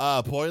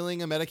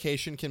 Boiling a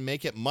medication can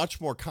make it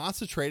much more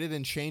concentrated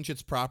and change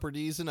its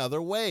properties in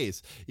other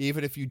ways.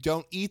 Even if you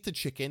don't eat the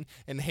chicken,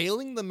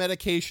 inhaling the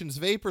medication's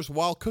vapors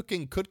while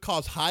cooking could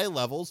cause high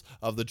levels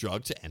of the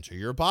drug to enter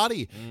your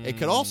body. It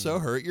could also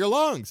hurt your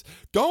lungs.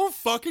 Don't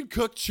fucking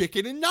cook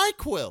chicken in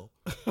NyQuil.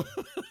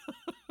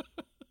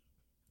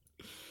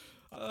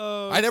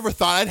 I never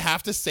thought I'd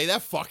have to say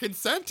that fucking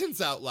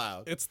sentence out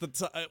loud. It's the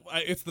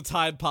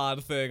Tide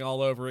Pod thing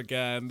all over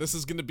again. This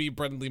is going to be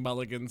Brendan Lee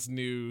Mulligan's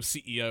new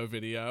CEO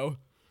video.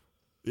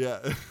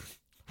 Yeah.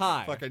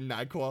 Hi. Fucking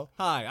NyQuil.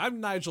 Hi, I'm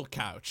Nigel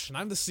Couch, and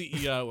I'm the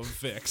CEO of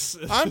Vicks.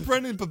 I'm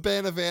Brendan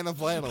Babana Vanna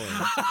Flanagan.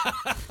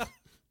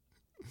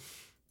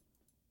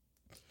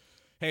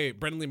 Hey,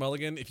 Brendan Lee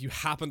Mulligan, if you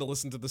happen to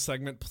listen to the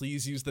segment,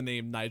 please use the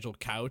name Nigel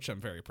Couch. I'm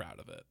very proud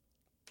of it.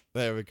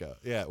 There we go.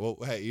 Yeah. Well,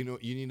 hey, you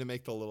need to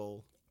make the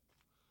little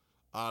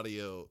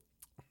audio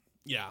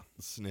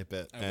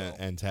snippet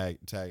and tag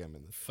him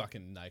in the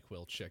fucking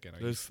NyQuil chicken. Are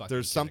you fucking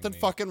there's kidding something me?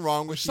 fucking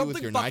wrong with you with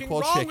your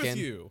NyQuil wrong chicken. With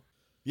you.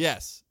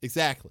 Yes,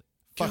 exactly.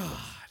 Fuck God. this.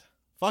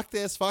 Fuck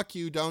this. Fuck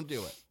you. Don't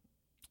do it.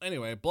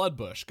 Anyway,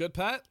 Bloodbush, good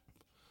pet?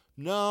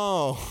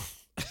 No.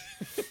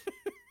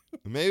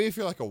 Maybe if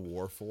you're like a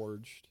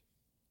Warforged.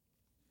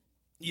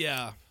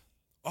 Yeah.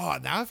 Oh,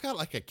 now I've got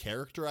like a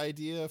character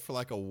idea for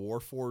like a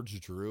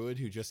Warforged druid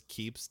who just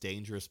keeps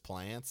dangerous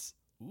plants.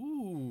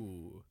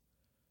 Ooh.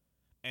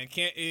 And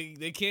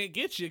they can't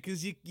get you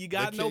because you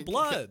got no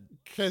blood.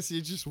 Because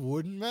you just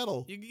wood and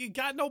metal. You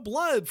got no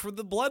blood for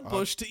the blood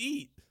bush to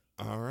eat.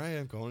 All right,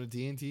 I'm going to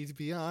D&D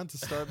Beyond to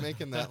start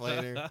making that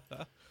later.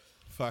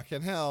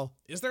 Fucking hell.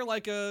 Is there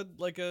like a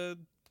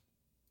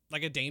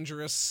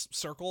dangerous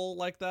circle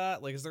like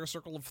that? Like, is there a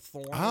circle of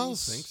thorns? I don't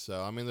think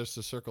so. I mean, there's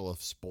a circle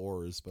of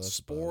spores, but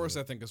spores,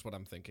 I think, is what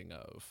I'm thinking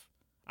of.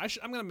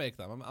 I'm gonna make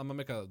them. I'm gonna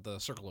make the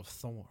circle of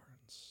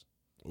thorns.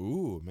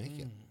 Ooh, make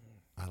it.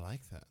 I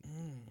like that.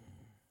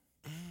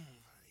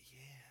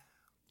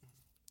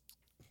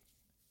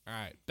 All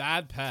right,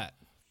 bad pet.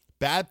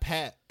 Bad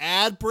pet.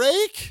 Ad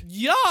break?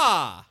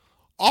 Yeah.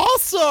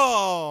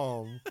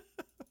 Awesome.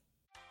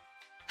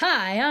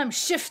 Hi, I'm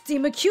Shifty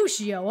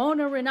Mercutio,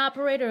 owner and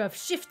operator of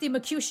Shifty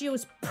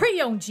Mercutio's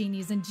pre-owned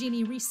genies and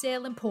genie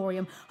resale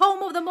emporium,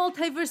 home of the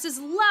multiverse's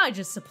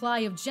largest supply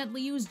of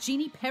gently used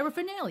genie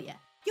paraphernalia.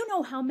 You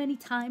know how many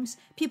times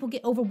people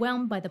get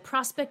overwhelmed by the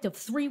prospect of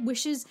 3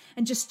 wishes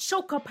and just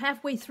choke up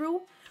halfway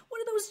through?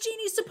 What are those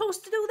genies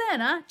supposed to do then,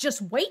 huh?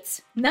 Just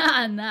wait?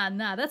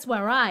 Nah, that's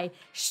where I,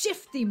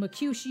 Shifty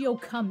Mercutio,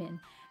 come in.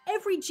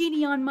 Every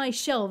genie on my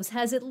shelves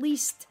has at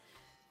least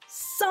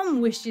some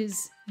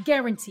wishes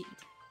guaranteed.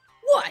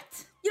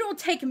 What? You don't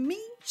take me,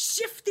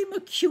 Shifty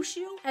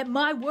Mercutio, at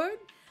my word?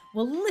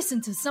 Well,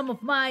 listen to some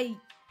of my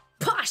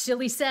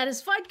partially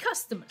satisfied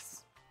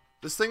customers.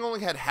 This thing only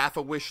had half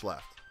a wish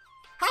left.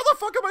 How the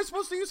fuck am I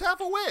supposed to use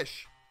half a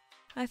wish?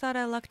 I thought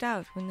I lucked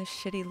out when this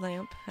shitty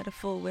lamp had a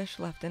full wish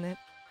left in it.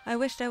 I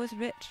wished I was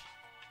rich.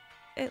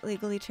 It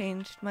legally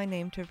changed my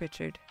name to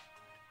Richard.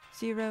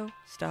 0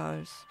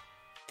 stars.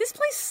 This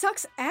place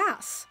sucks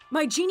ass.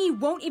 My genie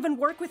won't even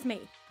work with me.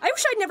 I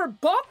wish I'd never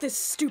bought this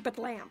stupid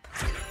lamp.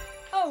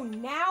 Oh,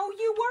 now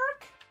you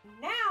work?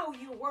 Now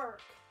you work.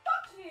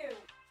 Fuck you,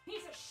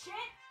 piece of shit.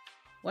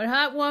 What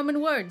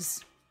heartwarming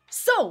words.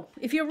 So,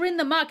 if you're in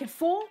the market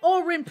for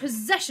or in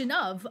possession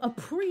of a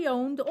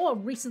pre-owned or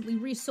recently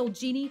resold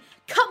genie,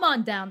 come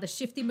on down to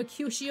Shifty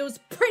Mercutio's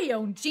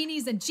pre-owned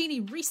genies and genie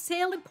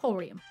resale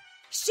emporium.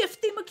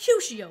 Shifty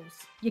Mercutios.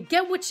 You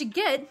get what you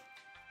get.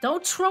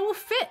 Don't throw a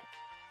fit.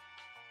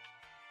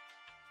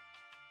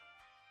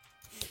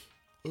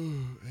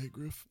 Hey,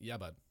 Griff. Yeah,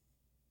 bud.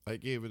 I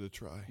gave it a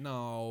try.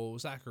 No,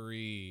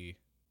 Zachary.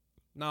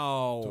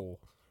 No.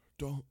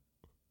 Don't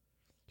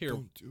Here,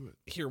 do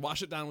it. here,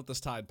 wash it down with this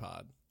Tide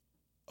Pod.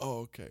 Oh,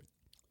 okay.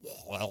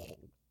 Well,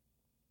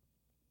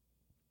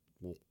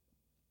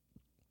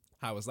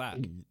 How was that?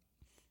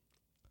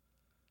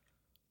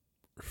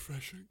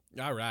 refreshing.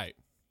 All right.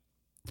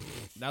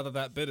 Now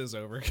that bit is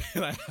over,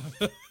 can I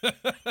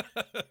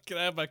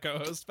have my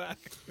co-host back?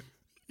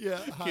 Yeah.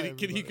 Hi,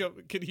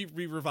 Can he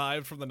be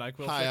revived from the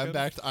NyQuil? Hi, I'm chicken?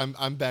 back.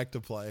 I'm back to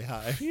play.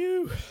 Hi.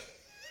 Phew.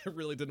 I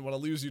really didn't want to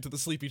lose you to the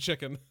sleepy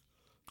chicken.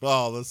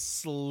 Oh, the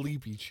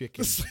sleepy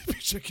chicken. The sleepy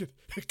chicken,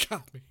 it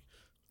got me.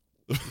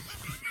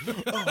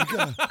 Oh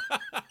God.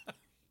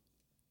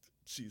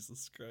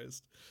 Jesus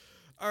Christ.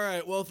 All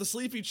right, well, if the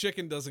sleepy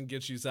chicken doesn't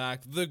get you,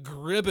 Zach, the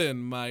Gribbon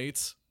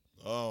might.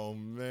 Oh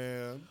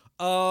man.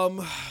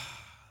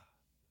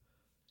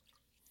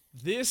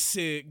 This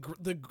is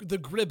the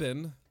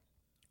Gribbon,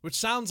 which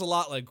sounds a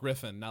lot like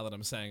Griffin now that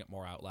I'm saying it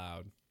more out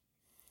loud.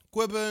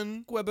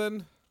 Quibbin.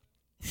 Gribbon.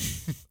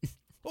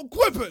 Oh,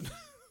 Gribbon.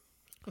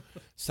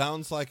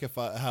 Sounds like I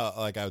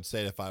would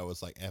say it if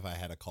I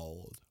had a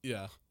cold.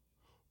 Yeah.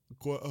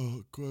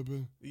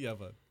 Quibbin. Yeah,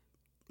 bud.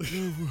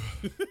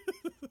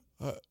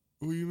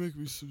 Will you make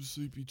me some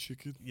sleepy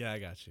chicken? Yeah, I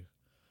got you.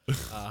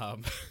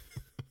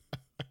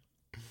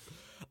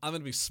 I'm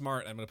gonna be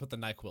smart. I'm gonna put the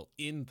NyQuil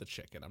in the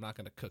chicken. I'm not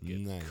gonna cook it.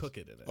 Nice. Cook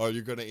it in it. Oh,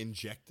 you're gonna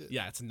inject it?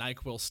 Yeah, it's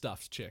NyQuil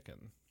stuffed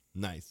chicken.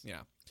 Nice.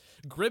 Yeah.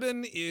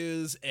 Gribbon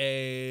is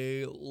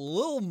a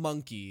little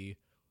monkey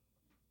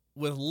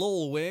with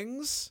little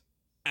wings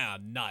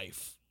and a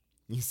knife.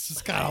 He's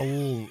just got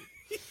a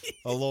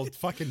little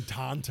fucking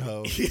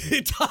Tonto. He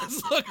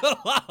does look a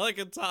lot like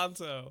a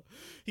Tonto.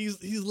 He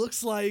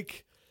looks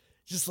like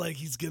just like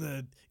he's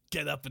gonna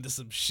get up into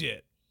some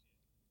shit.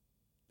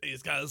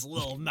 He's got his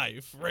little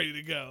knife ready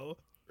to go,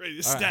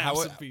 ready to All right, stab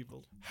some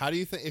people. How do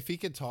you think, if he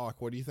could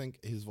talk, what do you think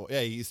his voice?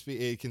 Yeah,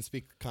 he can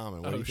speak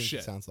common. What do you think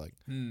shit. he sounds like?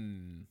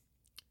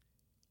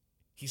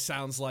 He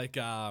sounds like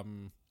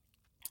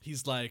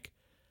he's like,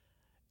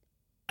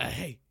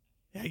 hey,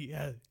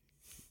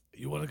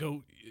 you want to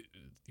go?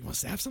 You want to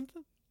stab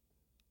something?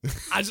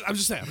 I'm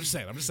just saying. You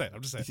want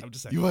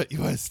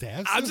to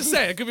stab? I'm just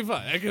saying. It could be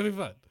fun.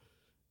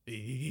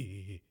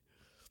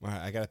 All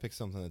right, I gotta pick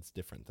something that's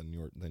different than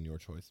your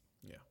choice.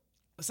 Yeah.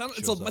 It's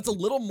Shows a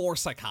little more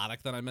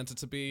psychotic than I meant it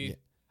to be. Yeah.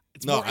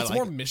 It's No, more, I it's like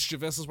more it.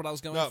 mischievous is what I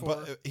was going No, for.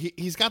 but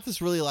he's got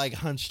this really like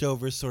hunched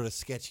over, sort of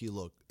sketchy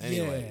look.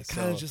 Anyway, yeah,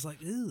 kind of so- just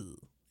like, ew.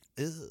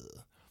 Ugh.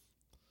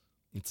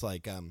 It's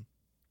like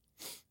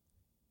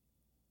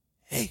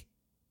hey,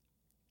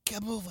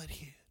 come over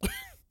here.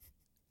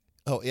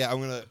 Oh yeah, I'm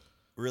gonna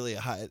really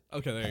hide.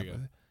 Okay, there you go.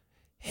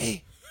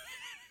 Hey,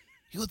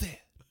 you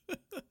there?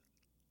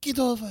 Get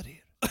over here.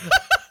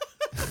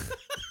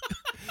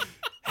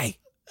 Hey,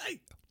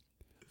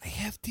 I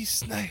have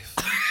this knife.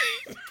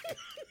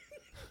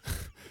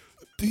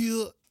 Do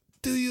you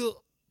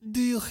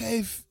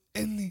have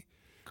any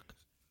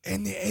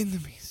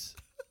enemies?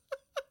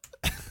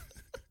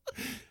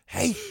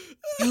 Hey,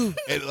 you.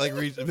 And like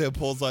it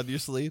pulls on your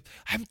sleeve.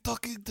 I'm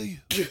talking to you.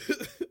 This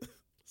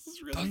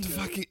is really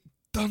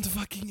Don't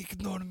fucking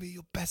ignore me,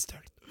 you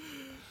bastard.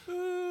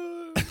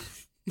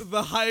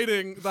 the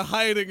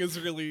hiding is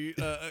really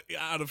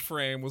out of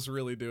frame. Was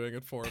really doing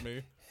it for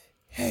me.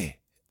 Hey,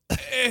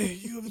 Hey,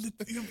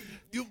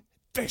 you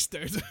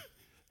bastard!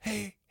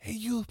 hey,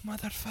 you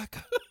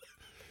motherfucker.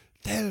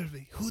 Tell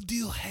me, who do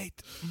you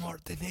hate more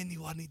than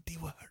anyone in the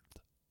world?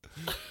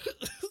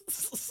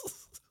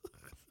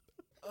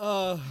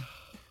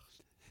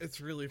 It's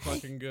really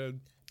fucking good.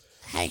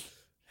 Hey,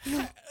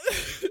 you.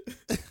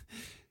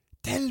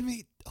 Tell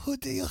me, who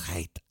do you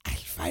hate? I'll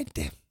find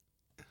them.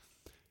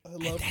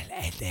 And I'll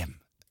end them.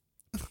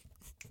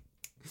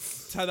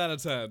 10 out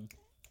of 10.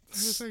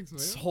 Thanks,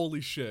 man.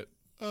 Holy shit.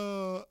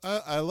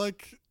 I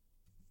like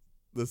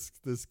this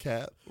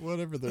cat,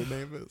 whatever their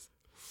name is.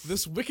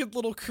 This wicked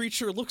little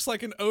creature looks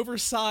like an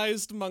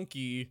oversized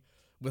monkey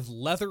with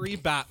leathery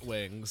bat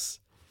wings.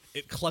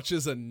 It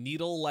clutches a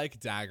needle-like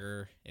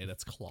dagger in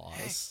its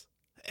claws.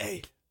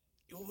 Hey,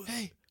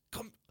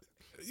 come,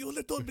 you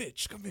little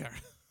bitch, come here.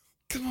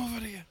 Come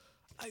over here.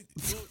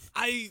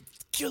 I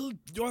killed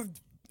your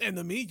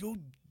enemy. You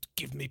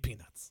give me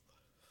peanuts.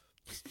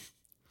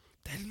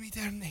 Tell me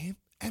their name,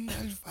 and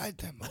I'll find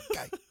them.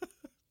 Okay.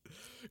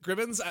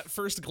 Gribbons at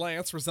first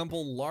glance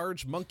resemble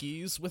large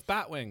monkeys with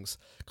bat wings.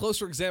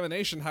 Closer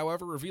examination,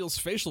 however, reveals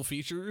facial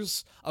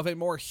features of a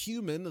more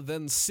human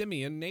than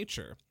simian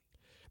nature.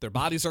 Their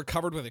bodies are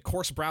covered with a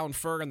coarse brown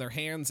fur, and their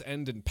hands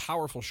end in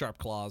powerful sharp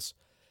claws.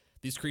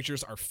 These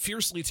creatures are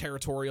fiercely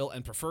territorial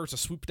and prefer to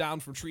swoop down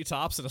from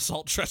treetops and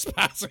assault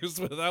trespassers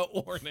without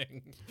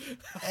warning.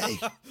 Hey,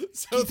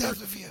 So get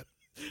out of here.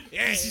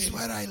 yeah. This is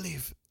where I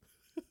live.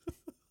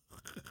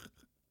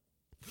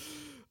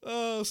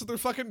 So they're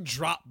fucking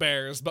drop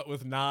bears, but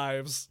with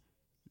knives.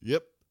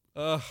 Yep.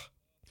 Ugh.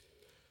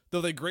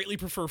 Though they greatly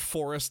prefer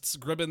forests,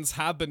 Gribbons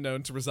have been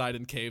known to reside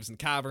in caves and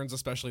caverns,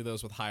 especially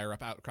those with higher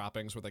up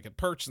outcroppings where they can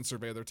perch and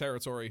survey their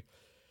territory.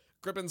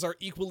 Gribbons are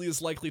equally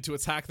as likely to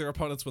attack their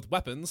opponents with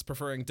weapons,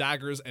 preferring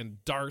daggers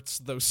and darts,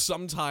 though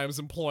sometimes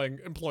employing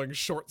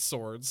short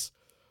swords,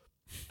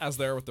 as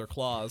they are with their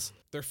claws.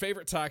 Their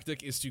favorite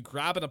tactic is to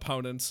grab an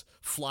opponent,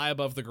 fly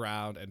above the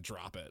ground, and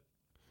drop it.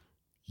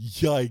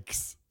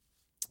 Yikes.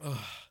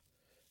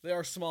 They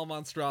are small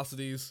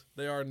monstrosities.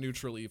 They are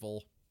neutral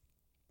evil.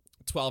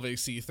 12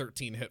 AC,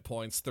 13 hit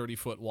points,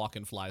 30-foot walk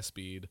and fly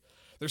speed.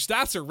 Their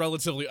stats are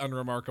relatively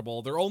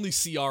unremarkable. They're only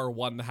CR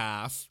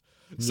 1/2.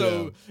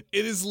 So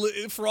it is,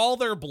 for all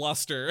their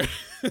bluster,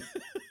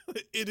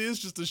 it is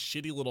just a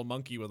shitty little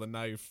monkey with a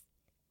knife.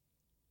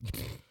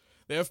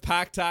 They have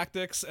pack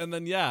tactics, and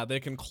then,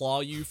 they can claw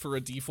you for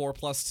a D4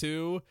 plus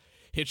 2,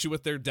 hit you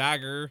with their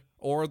dagger,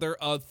 or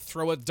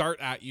throw a dart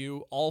at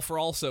you, all for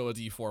also a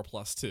D4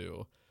 plus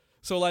 2.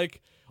 So,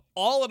 like,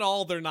 all in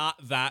all, they're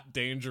not that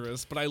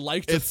dangerous, but I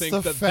like to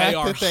think that they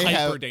are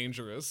hyper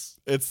dangerous.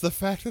 It's the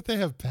fact that they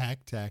have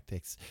pack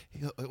tactics.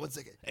 Hey, 1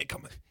 second. Hey,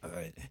 come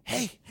on.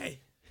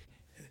 Hey.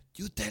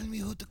 You tell me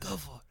who to go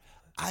for.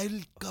 I'll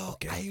go.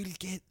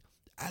 Okay.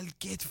 I'll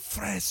get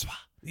Francois.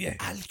 Yeah.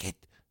 I'll get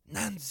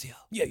Nanzio.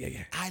 Yeah.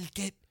 I'll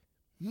get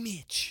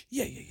Mitch.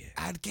 Yeah.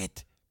 I'll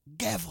get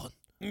Gavin.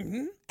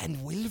 Mm-hmm.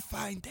 And we'll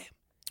find them.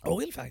 Oh,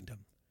 we'll find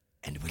them.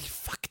 And we'll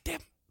fuck them.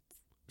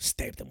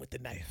 Stab them with the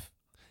knife.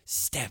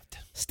 Stab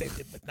them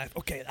with knife.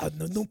 Okay,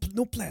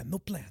 no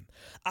plan.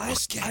 I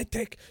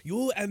take,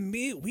 you and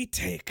me, we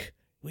take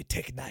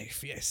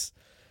knife, yes.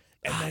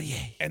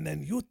 And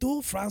then you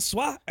two,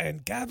 Francois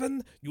and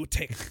Gavin, you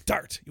take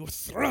dart. You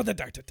throw the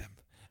dart at them.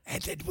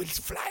 And then we'll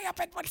fly up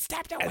and we'll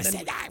stab them with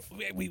the knife.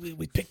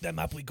 We pick them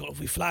up, we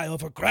fly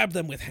over, grab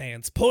them with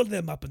hands, pull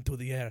them up into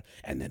the air,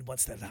 and then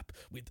once they're up,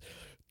 we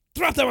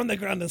drop them on the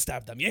ground and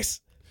stab them, yes?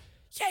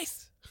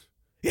 Yes.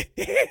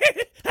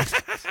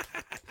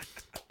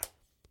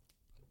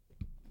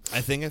 I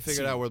think I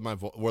figured out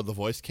where the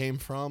voice came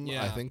from.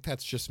 Yeah. I think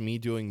that's just me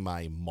doing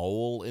my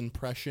mole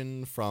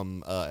impression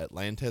from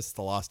Atlantis,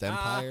 The Lost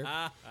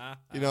Empire.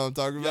 You know what I'm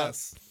talking about?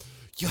 Yes.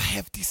 You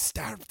have to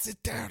stab the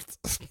dirt.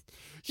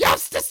 You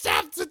have to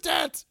stab the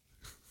dirt.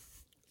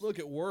 Look,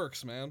 it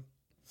works, man.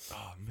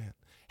 Oh, man.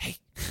 Hey.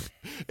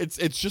 It's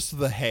just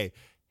the hey.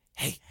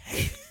 Hey.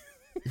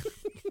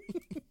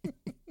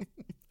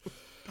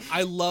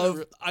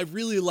 I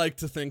really like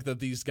to think that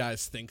these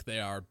guys think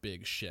they are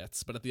big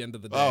shits, but at the end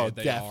of the day,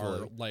 definitely.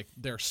 are, like,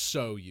 they're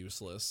so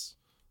useless.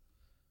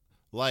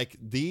 Like,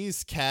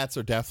 these cats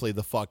are definitely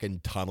the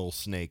fucking tunnel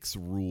snakes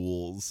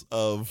rules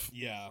of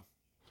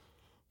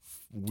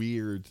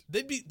weird.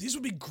 These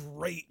would be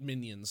great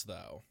minions,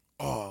 though.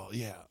 Oh,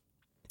 yeah.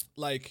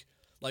 Like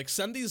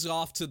send these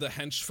off to the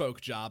henchfolk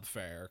job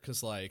fair,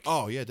 because, like,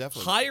 oh, yeah,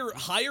 definitely.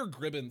 Hire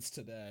Gribbons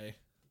today.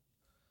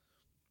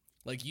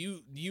 Like,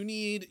 you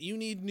need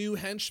new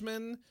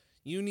henchmen.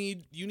 You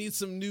need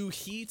some new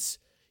heat.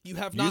 You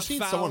have not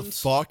found someone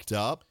fucked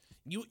up.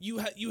 You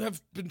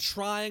have been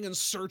trying and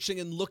searching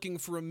and looking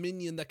for a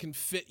minion that can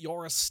fit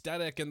your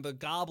aesthetic, and the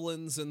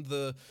goblins and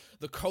the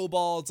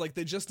kobolds, like,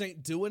 they just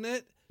ain't doing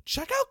it.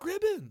 Check out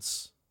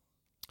Gribbons.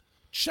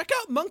 Check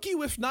out Monkey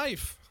with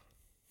Knife.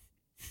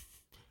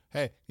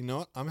 Hey, you know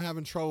what? I'm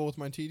having trouble with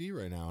my TD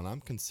right now, and I'm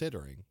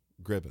considering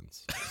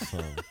Gribbons.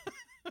 So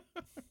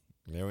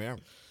there we are.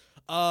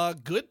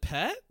 Good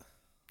pet?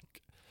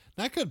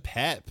 Not good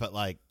pet, but,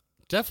 like,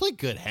 definitely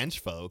good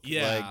henchfolk.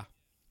 Yeah.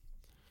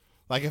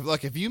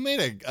 Like if you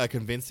made a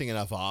convincing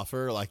enough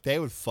offer, like, they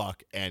would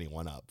fuck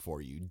anyone up for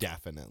you,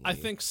 definitely. I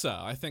think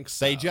so.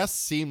 They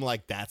just seem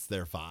like that's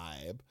their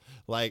vibe.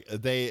 Like,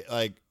 they,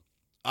 like,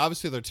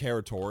 obviously they're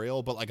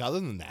territorial, but, like, other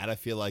than that, I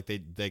feel like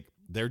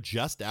they're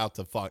just out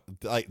to fuck.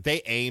 Like,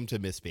 they aim to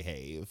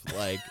misbehave.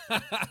 Like,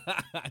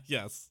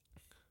 yes.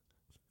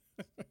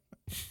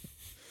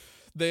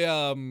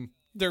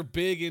 They're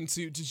big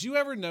into. Did you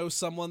ever know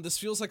someone? This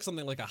feels like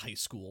something like a high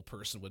school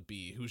person would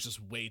be, who's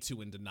just way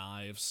too into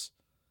knives.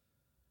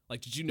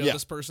 Like, did you know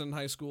this person in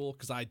high school?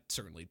 Because I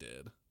certainly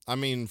did. I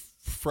mean,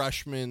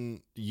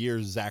 freshman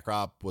year, Zach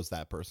Ropp was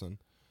that person.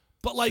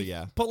 But like, so,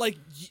 yeah. But like,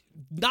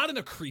 not in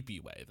a creepy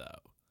way though.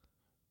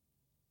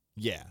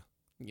 Yeah.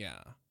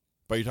 Yeah.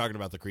 But you're talking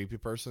about the creepy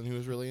person who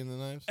was really into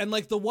knives? And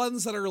like the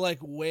ones that are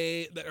like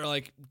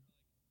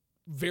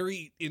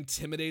very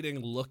intimidating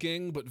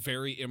looking, but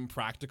very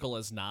impractical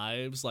as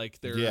knives.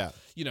 Like they're,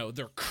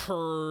 they're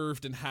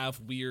curved and have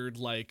weird,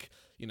 like,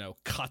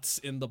 cuts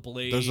in the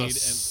blade. There's a and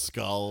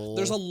skull.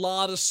 There's a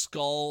lot of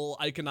skull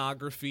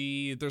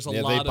iconography. There's a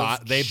lot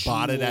of they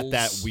bought it at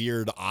that jewels.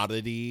 weird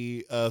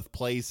oddity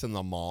place in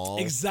the mall.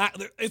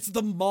 Exactly. It's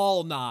the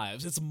mall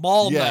knives. It's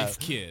Mall Knife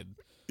Kid.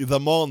 The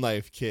Mall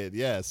Knife Kid,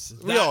 yes.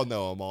 We all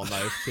know a Mall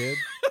Knife Kid.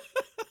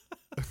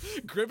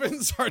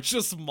 Gribbons are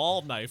just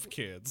mall knife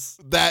kids.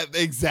 That's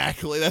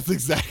exactly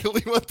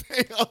what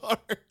they are.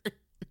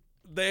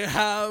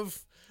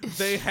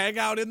 They hang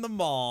out in the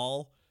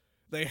mall.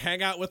 They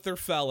hang out with their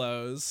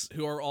fellows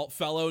who are all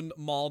fellow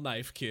mall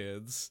knife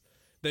kids.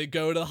 They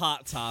go to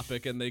Hot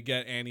Topic and they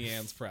get Annie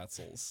Ann's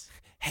pretzels.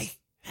 Hey,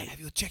 have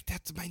you checked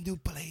out my new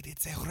blade?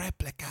 It's a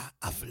replica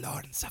of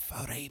Lawrence of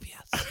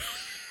Arabia.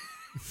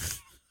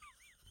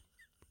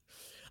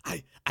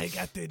 I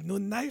got the new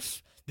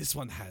knife. This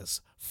one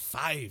has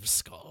 5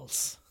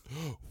 skulls.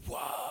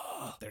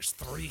 Whoa. There's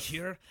 3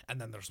 here,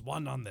 and then there's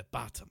 1 on the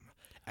bottom.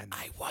 And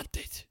I want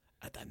it.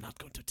 and I'm not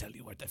going to tell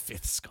you where the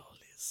 5th skull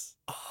is.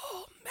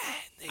 Oh,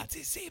 man, it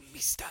is a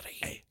mystery.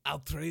 Hey, I'll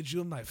trade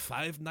you my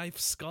 5-knife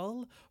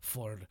skull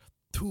for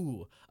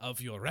 2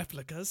 of your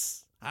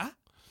replicas. Huh?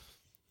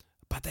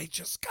 But I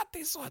just got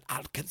this one.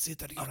 I'll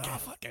consider your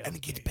offer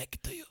and get back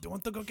to you. Do you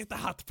want to go get the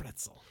hot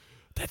pretzel?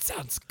 That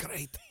sounds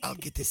great. I'll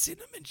get the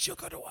cinnamon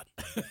sugar one.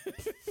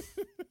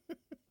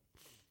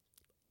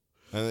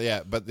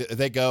 Yeah, but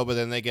they go, but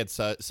then they get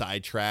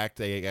sidetracked.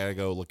 They gotta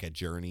go look at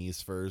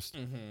Journeys first.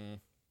 Mm-hmm.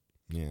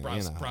 Yeah,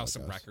 Browse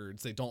some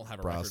records. They don't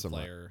have a record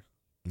player.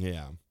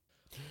 Yeah.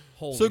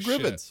 Holy So shit.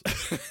 Gribbons.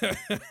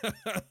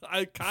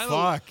 I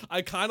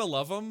kind of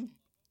love them.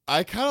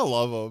 I kind of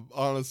love them,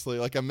 honestly.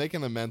 Like, I'm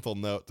making a mental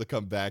note to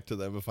come back to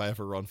them if I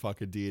ever run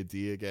fucking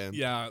D&D again.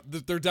 Yeah,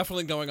 they're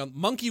definitely going on.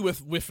 Monkey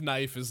with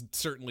knife is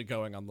certainly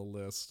going on the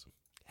list.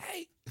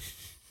 Hey.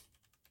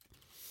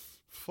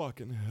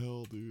 Fucking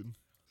hell, dude.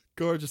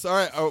 Gorgeous. All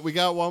right, we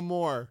got one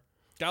more.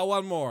 Got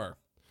one more.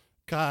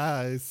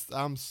 Guys,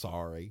 I'm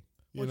sorry.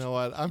 You know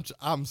what?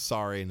 I'm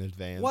sorry in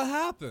advance. What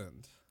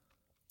happened?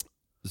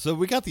 So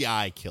we got the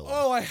eye killer.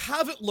 Oh, I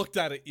haven't looked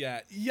at it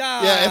yet.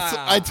 Yeah.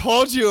 Yeah, I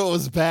told you it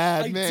was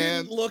bad, man. I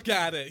didn't look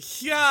at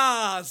it.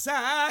 Yeah,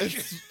 Zach.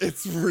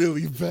 It's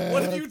really bad.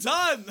 What have you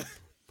done?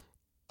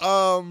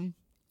 All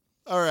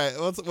right.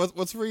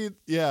 Let's read.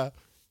 Yeah,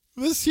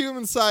 this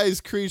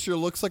human-sized creature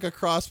looks like a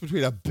cross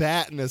between a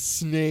bat and a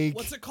snake.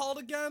 What's it called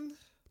again?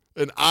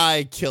 An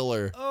eye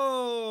killer.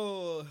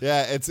 Oh.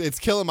 Yeah, it's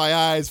killing my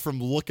eyes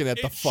from looking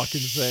at the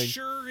fucking thing.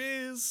 Sure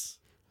is.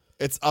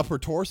 Its upper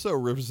torso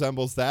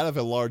resembles that of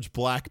a large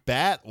black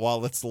bat,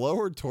 while its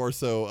lower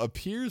torso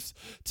appears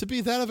to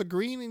be that of a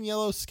green and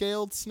yellow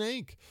scaled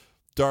snake.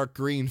 Dark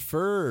green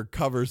fur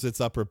covers its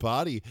upper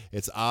body.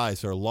 Its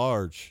eyes are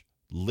large,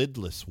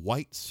 lidless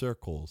white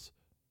circles,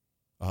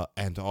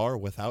 and are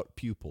without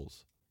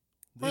pupils.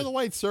 Where are the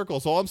white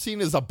circles? All I'm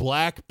seeing is a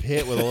black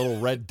pit with a little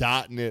red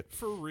dot in it.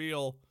 For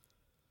real.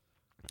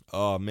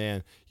 Oh,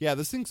 man. Yeah,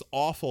 this thing's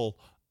awful.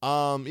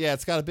 Yeah,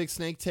 it's got a big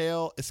snake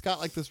tail. It's got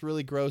like this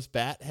really gross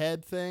bat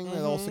head thing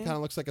that also kind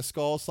of looks like a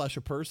skull /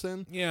 a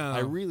person. Yeah. I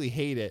really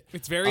hate it.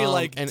 It's very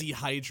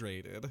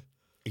dehydrated.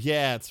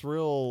 Yeah, it's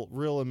real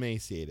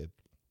emaciated.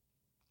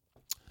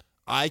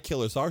 Eye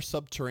killers are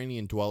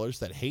subterranean dwellers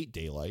that hate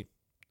daylight.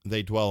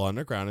 They dwell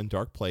underground in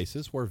dark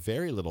places where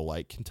very little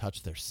light can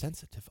touch their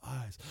sensitive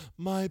eyes.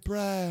 My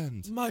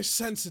brand. My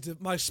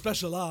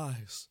special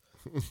eyes.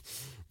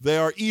 They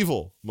are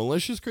evil,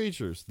 malicious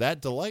creatures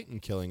that delight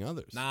in killing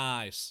others.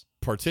 Nice.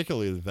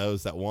 Particularly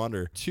those that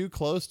wander too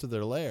close to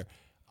their lair.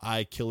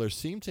 Eye killers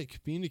seem to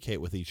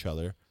communicate with each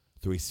other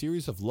through a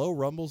series of low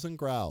rumbles and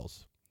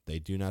growls. They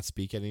do not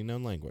speak any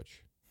known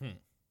language.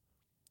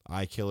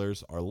 Eye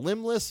killers are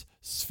limbless,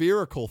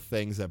 spherical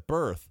things at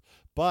birth,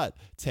 but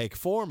take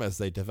form as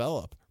they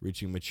develop,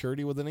 reaching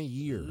maturity within a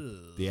year.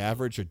 Ugh. The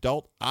average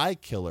adult eye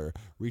killer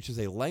reaches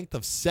a length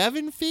of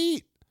 7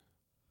 feet.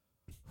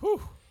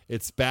 Whew.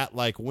 Its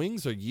bat-like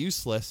wings are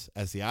useless,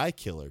 as the eye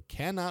killer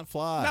cannot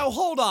fly. Now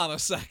hold on a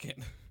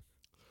second.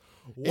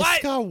 What?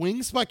 It's got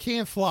wings but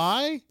can't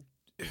fly?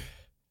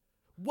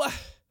 What?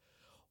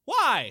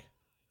 Why?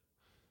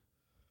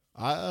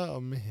 Oh,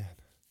 man.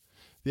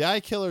 The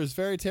eye killer is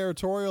very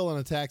territorial and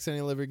attacks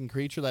any living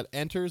creature that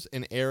enters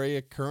an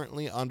area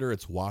currently under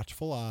its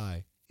watchful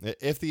eye.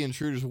 If the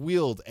intruders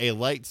wield a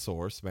light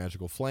source,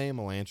 magical flame,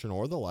 a lantern,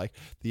 or the like,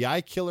 the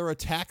eye killer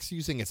attacks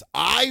using its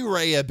eye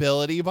ray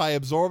ability by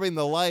absorbing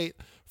the light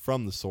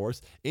from the source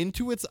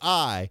into its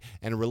eye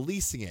and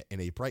releasing it in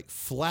a bright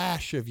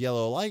flash of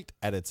yellow light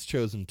at its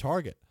chosen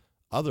target.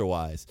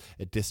 Otherwise,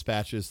 it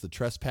dispatches the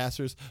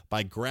trespassers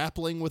by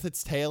grappling with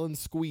its tail and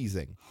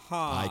squeezing.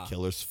 Eye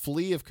killers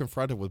flee if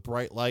confronted with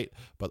bright light,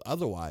 but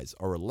otherwise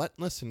are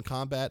relentless in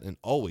combat and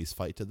always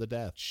fight to the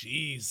death.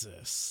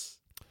 Jesus.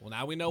 Well,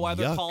 now we know why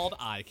they're called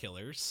eye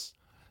killers.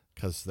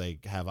 Because they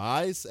have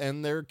eyes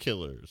and they're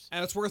killers.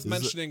 And it's worth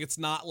mentioning it's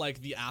not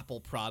like the Apple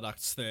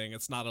products thing.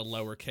 It's not a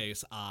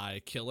lowercase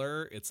I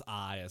killer. It's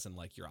I as in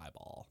like your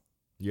eyeball.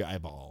 Your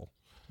eyeball.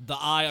 The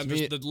I,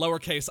 the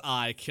lowercase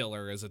I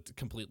killer is a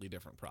completely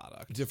different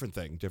product. Different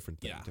thing.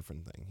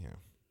 Yeah.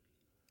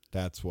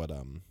 That's what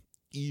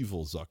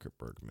evil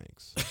Zuckerberg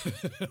makes.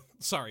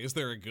 Sorry, is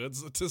there a good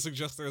to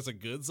suggest there's a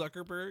good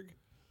Zuckerberg?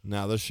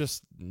 No, there's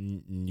just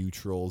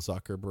neutral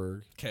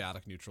Zuckerberg.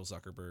 Chaotic neutral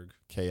Zuckerberg.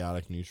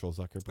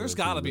 There's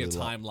got to be a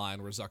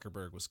timeline where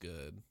Zuckerberg was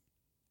good.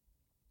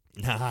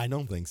 Nah, I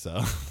don't think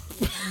so.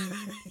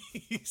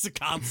 He's a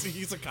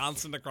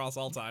constant across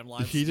all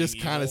timelines. He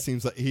just kind of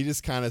seems like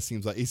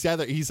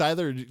he's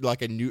either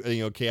like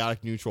a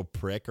chaotic neutral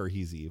prick or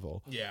he's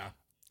evil. Yeah.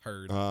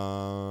 Heard.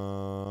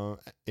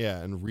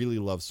 and really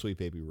loves Sweet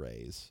Baby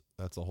Ray's.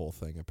 That's a whole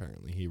thing,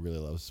 apparently. He really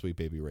loves Sweet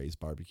Baby Ray's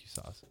barbecue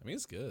sauce. I mean,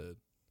 it's good.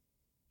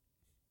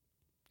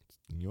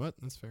 You know what?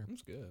 That's fair.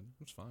 It's good.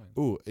 It's fine.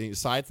 Ooh, a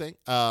side thing.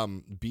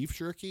 Beef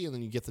jerky, and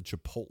then you get the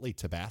Chipotle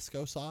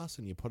Tabasco sauce,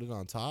 and you put it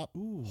on top.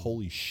 Ooh.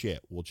 Holy shit,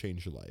 will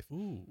change your life.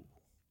 Ooh.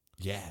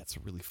 Yeah, it's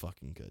really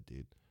fucking good,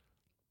 dude.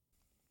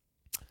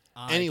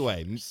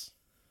 Anyway,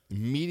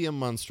 medium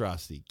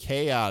monstrosity,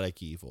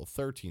 chaotic evil,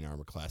 13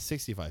 armor class,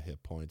 65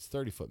 hit points,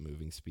 30-foot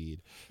moving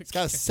speed. It's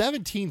got a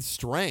 17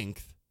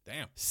 strength.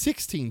 Damn.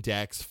 16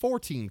 dex,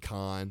 14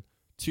 con,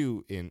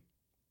 2 in.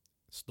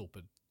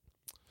 Stupid.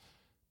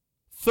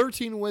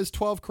 13 whiz,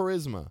 12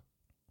 charisma.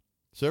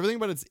 So everything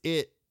but its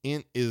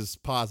int is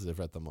positive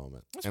at the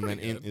moment. That's and then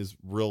pretty int good. is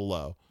real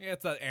low. Yeah,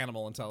 it's that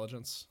animal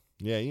intelligence.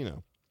 Yeah, you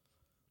know.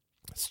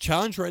 It's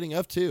challenge rating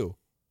of 2.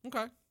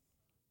 Okay.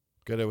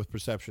 Good with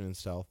perception and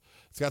stealth.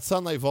 It's got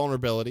sunlight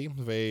vulnerability.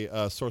 If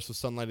a source of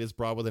sunlight is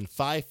brought within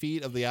 5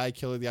 feet of the eye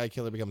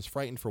killer becomes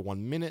frightened for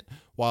 1 minute.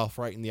 While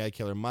frightened, the eye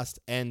killer must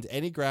end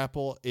any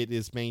grapple it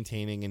is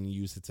maintaining and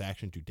use its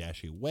action to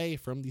dash away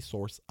from the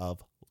source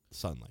of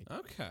sunlight.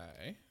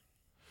 Okay.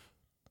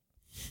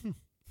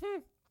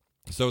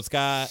 So it's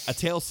got a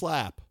tail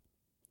slap,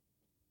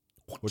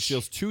 which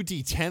deals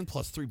 2d10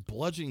 plus 3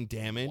 bludgeoning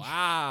damage.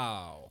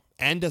 Wow.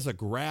 And as a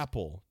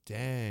grapple.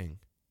 Dang.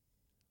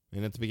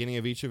 And at the beginning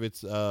of each of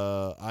its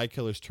eye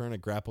killer's turn, a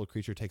grappled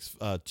creature takes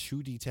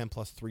 2d10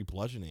 plus 3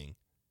 bludgeoning.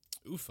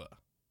 Oofa.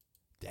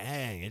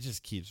 Dang, it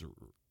just keeps.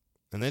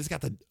 And then it's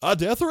got a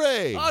death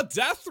ray. A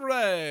death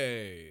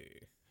ray.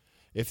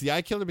 If the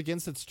eye killer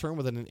begins its turn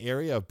within an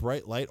area of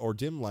bright light or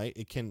dim light,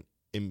 it can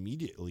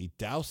immediately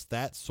douse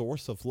that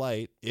source of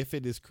light if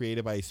it is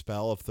created by a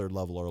spell of 3rd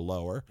level or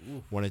lower.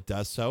 Oof. When it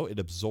does so, it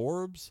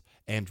absorbs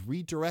and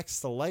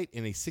redirects the light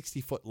in a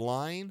 60-foot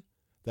line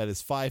that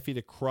is 5 feet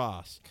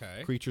across.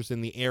 Okay. Creatures in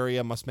the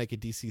area must make a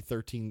DC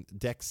 13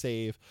 dex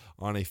save.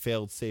 On a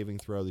failed saving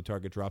throw, the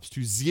target drops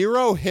to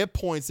 0 hit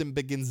points and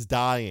begins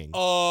dying.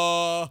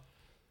 On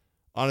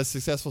a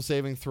successful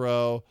saving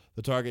throw,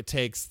 the target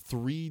takes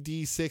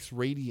 3d6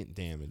 radiant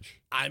damage.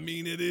 I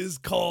mean, it is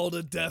called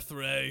a death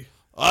ray.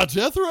 A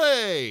death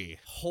ray!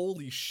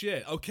 Holy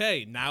shit.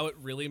 Okay, now it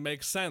really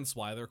makes sense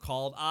why they're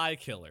called eye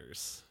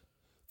killers.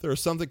 There is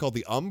something called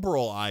the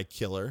Umbral Eye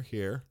Killer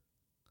here.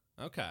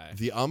 Okay.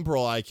 The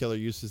Umbral Eye Killer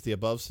uses the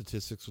above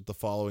statistics with the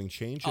following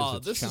changes. This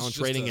Its is challenge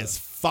just rating a- is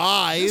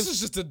 5. This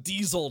is just a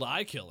dieseled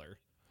eye killer.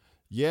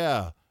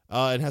 Yeah.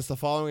 It has the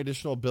following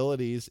additional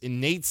abilities: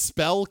 innate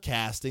spell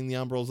casting. The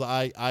Umbral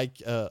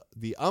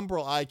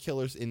Eye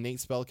Killer's innate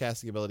spell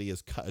casting ability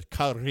is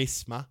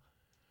charisma,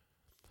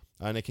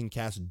 and it can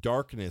cast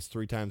darkness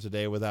 3 times a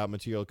day without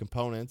material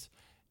components,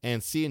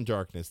 and see in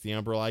darkness. The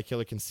Umbral Eye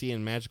Killer can see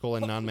in magical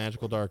and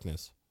non-magical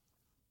darkness.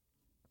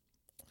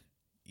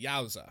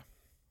 Yowza.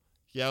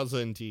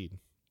 Yowza, indeed.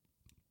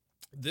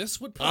 This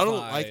would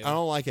provide. I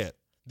don't like it.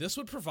 This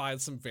would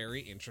provide some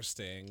very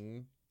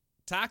interesting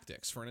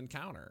tactics for an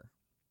encounter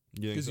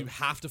You think because so? you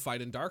have to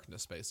fight in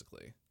darkness,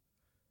 basically.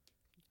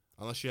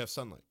 Unless you have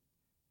sunlight.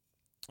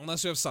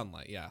 Unless you have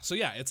sunlight, yeah. So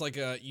yeah, it's like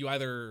you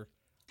either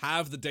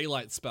have the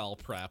daylight spell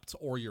prepped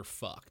or you're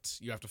fucked.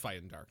 You have to fight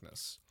in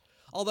darkness.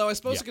 Although I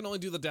suppose Yeah. you can only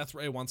do the death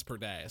ray once per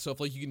day. So if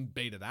like you can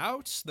bait it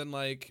out, then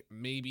like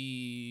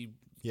maybe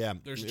Yeah,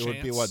 There's a it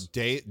would be chance.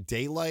 what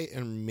daylight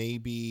and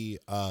maybe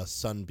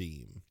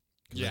sunbeam.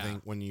 'Cause Yeah. I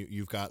think when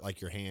you've got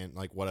like your hand,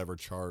 like whatever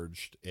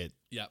charged, it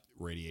yep.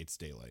 radiates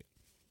daylight.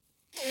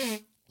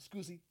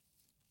 Scoozy.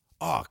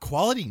 Oh,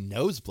 quality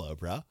nose blow,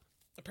 bro.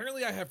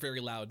 Apparently I have very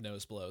loud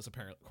nose blows,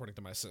 according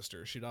to my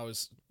sister. She'd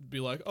always be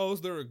like, "Oh,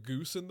 is there a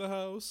goose in the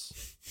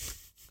house?"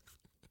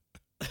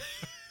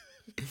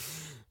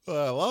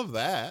 I love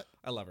that.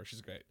 I love her.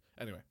 She's great.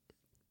 Anyway,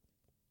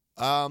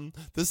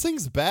 This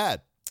thing's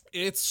bad.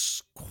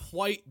 it's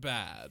quite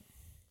bad.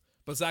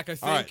 But Zach, I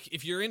think All right.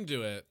 if you're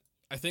into it,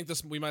 I think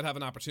we might have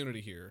an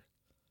opportunity here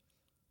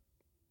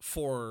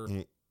for.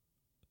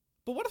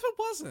 But what if it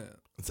wasn't?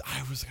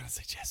 I was gonna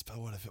say, Jess, but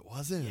what if it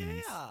wasn't?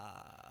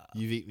 Yeah.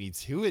 You beat me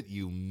to it,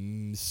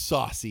 you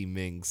saucy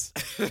minx.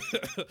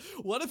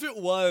 What if it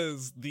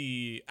was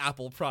the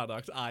Apple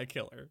product eye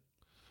killer?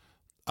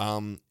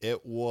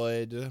 It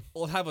would.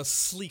 It'll have a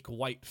sleek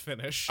white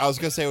finish. I was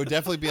gonna say it would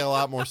definitely be a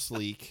lot more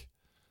sleek.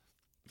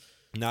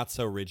 Not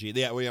so rigid.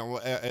 Yeah,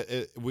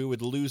 we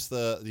would lose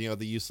the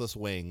useless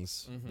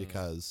wings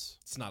because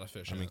It's not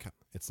efficient. I mean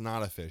it's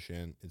not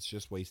efficient. It's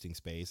just wasting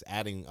space,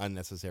 adding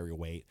unnecessary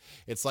weight.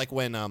 It's like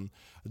when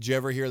did you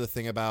ever hear the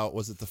thing about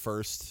was it the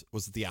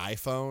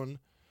iPhone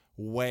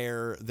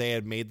where they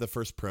had made the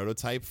first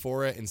prototype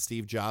for it and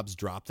Steve Jobs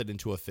dropped it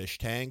into a fish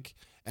tank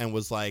and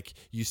was like,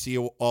 "You see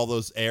all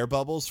those air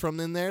bubbles from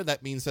in there?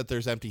 That means that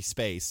there's empty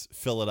space.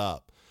 Fill it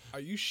up." Are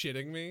you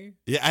shitting me?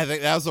 Yeah, I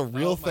think that was a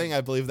real Oh my thing.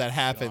 I believe that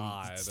happened.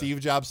 God. Steve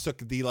Jobs took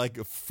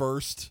the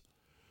first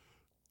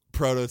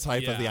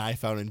prototype of the Yeah.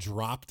 iPhone and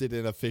dropped it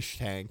in a fish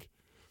tank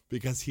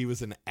because he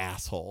was an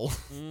asshole.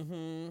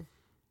 Mm-hmm.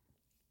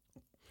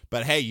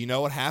 But hey, you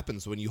know what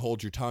happens when you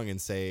hold your tongue and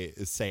say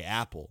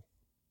Apple?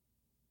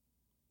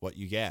 What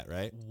you get,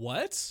 right?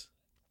 What?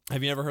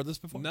 Have you ever heard this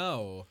before?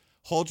 No.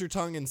 Hold your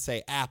tongue and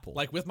say apple.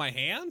 Like with my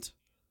hand?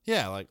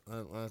 yeah, like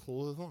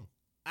hold the tongue.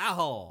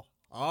 Ow.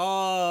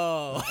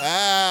 Oh.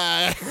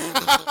 Ah.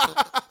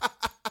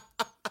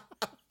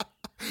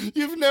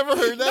 You've never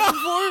heard that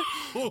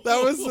before?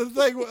 That was the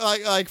thing,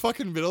 like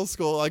fucking middle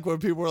school, like when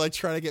people were like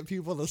trying to get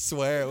people to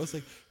swear. It was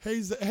like,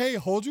 hey,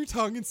 hold your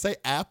tongue and say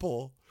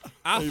apple.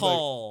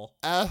 Apple.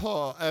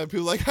 Apple. And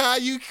people were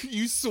like,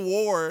 you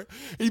swore.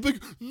 And you'd be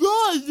like, no,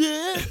 I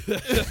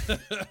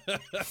didn't.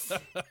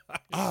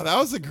 Oh, that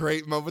was a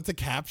great moment to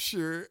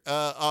capture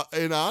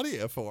in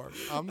audio form.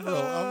 I'm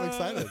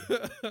excited.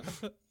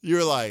 You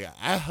were like,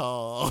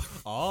 asshole.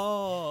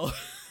 Oh.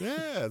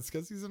 Yeah, it's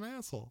because he's an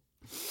asshole.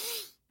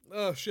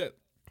 Oh, shit.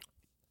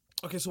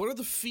 Okay, so what are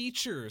the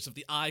features of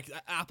the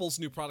Apple's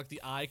new product,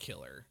 the Eye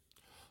Killer?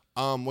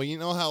 Well, you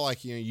know how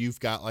like you've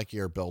got like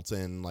your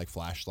built-in like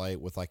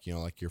flashlight with like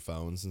like your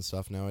phones and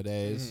stuff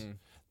nowadays. Mm-hmm.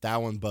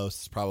 That one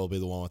boasts probably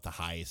the one with the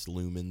highest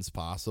lumens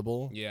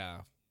possible.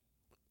 Yeah.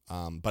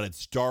 But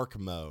it's dark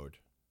mode.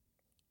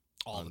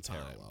 All the time.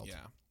 Unparalleled.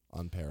 Yeah.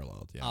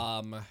 Unparalleled.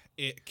 Yeah.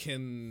 It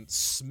can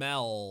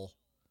smell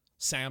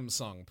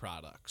Samsung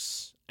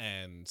products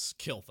and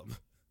kill them.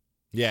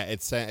 Yeah.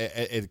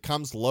 It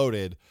comes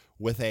loaded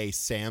with a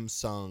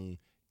Samsung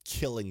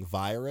killing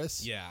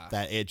virus. Yeah.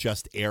 That it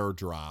just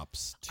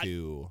airdrops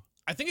to.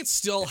 I think it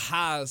still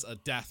has a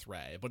death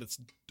ray, but it's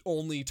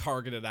only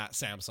targeted at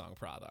Samsung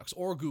products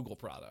or Google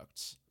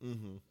products.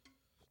 Mm-hmm.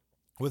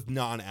 With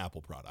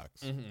non-Apple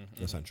products,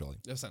 essentially.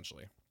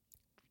 Essentially.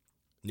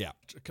 Yeah.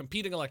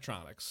 Competing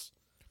electronics.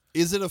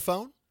 Is it a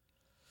phone?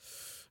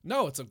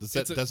 No, it's a.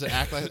 Does it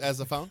act as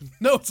a phone?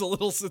 No, it's a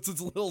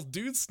little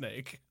dude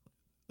snake.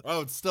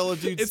 Oh, it's still a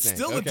dude snake. It's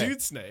still Okay. a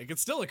dude snake.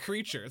 It's still a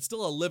creature. It's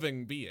still a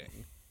living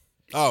being.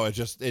 Oh, it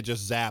just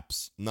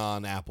zaps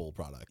non-Apple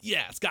products.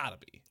 Yeah, it's gotta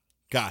be.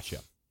 Gotcha.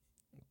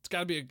 It's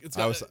gotta be.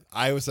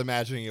 I was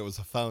imagining it was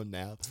a phone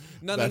now.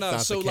 No. That's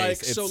not So the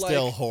case. it's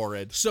still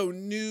horrid. So the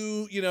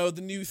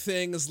new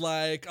things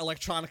like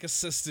electronic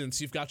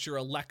assistants. You've got your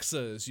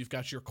Alexas. You've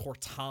got your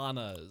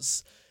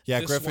Cortanas.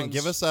 Yeah, This Griffin, one's-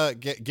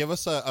 give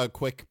us a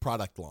quick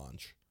product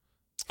launch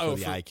for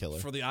the Eye Killer.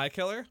 For the Eye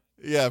Killer.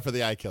 Yeah, for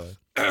the Eye Killer.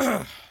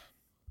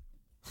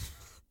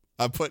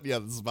 I'm putting you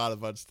on the spot a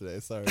bunch today.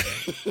 Sorry.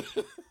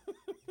 Man.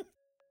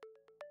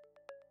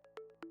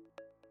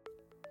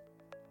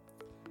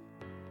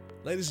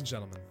 Ladies and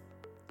gentlemen,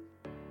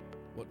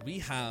 what we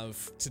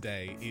have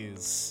today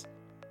is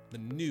the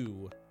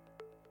new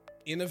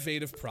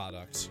innovative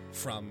product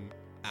from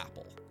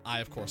Apple.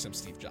 I, of course, am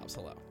Steve Jobs.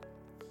 Hello.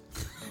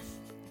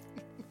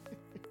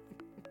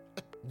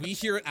 We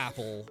here at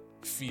Apple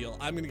feel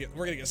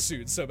we're gonna get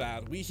sued so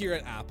bad. We here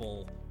at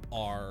Apple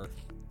are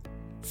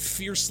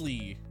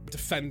fiercely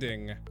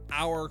defending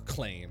our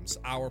claims,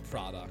 our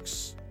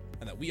products,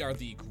 and that we are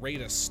the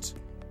greatest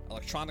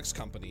electronics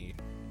company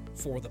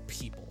for the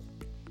people.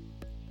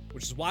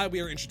 Which is why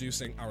we are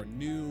introducing our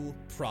new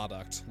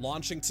product,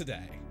 launching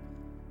today,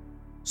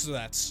 so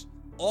that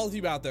all of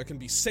you out there can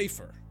be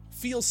safer,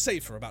 feel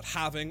safer about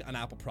having an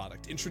Apple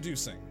product.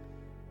 Introducing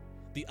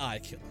the Eye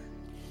Killer.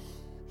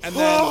 And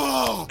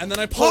then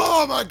I pull.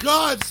 Oh my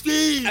God,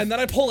 Steve! And then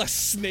I pull a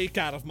snake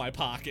out of my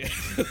pocket.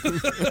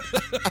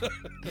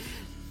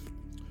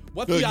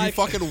 What Dude, the Eye you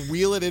fucking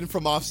wheel it in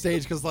from off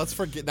stage because let's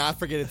not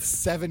forget it's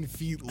 7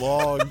 feet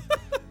long.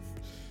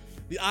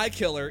 The Eye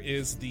Killer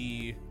is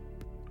the.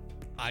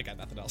 I got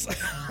nothing else.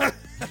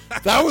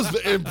 That was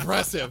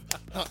impressive.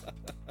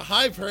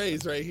 High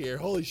praise right here.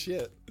 Holy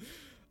shit.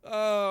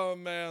 Oh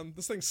man,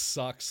 this thing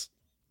sucks.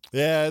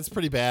 Yeah, it's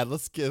pretty bad.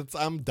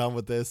 I'm done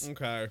with this.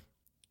 Okay.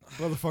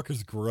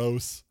 Motherfucker's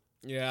gross.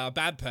 Yeah,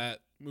 bad pet.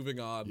 Moving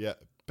on. Yeah.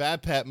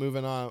 Bad pet,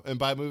 moving on. And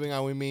by moving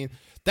on, we mean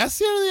that's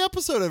the end of the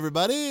episode,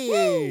 everybody.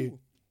 Woo!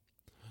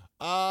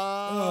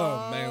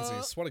 Oh,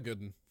 manzies. What a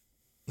good one.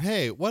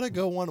 Hey, what a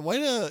good one. Way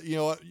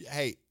to,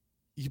 hey,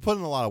 you put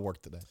in a lot of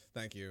work today.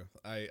 Thank you.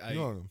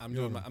 I'm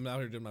out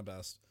here doing my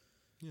best.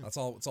 Yeah. That's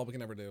all we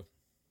can ever do.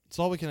 It's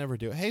all we can ever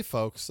do. Hey,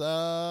 folks,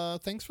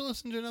 thanks for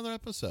listening to another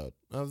episode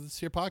of this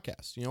here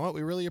podcast. You know what?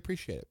 We really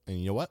appreciate it. And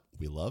you know what?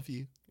 We love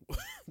you.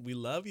 We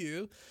love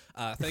you.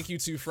 Thank you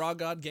to Frog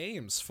God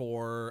Games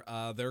for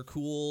their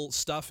cool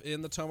stuff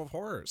in the Tome of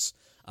Horrors.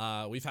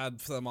 We've had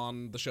them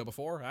on the show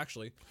before,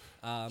 actually.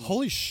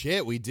 Holy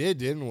shit, we did,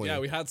 didn't we? Yeah,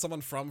 we had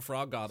someone from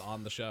Frog God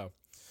on the show.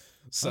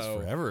 So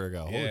That's forever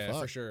ago. Holy yeah,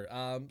 fuck. for sure.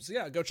 So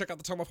yeah, go check out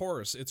the Tome of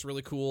Horrors. It's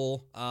really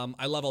cool.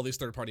 I love all these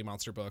third-party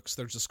monster books.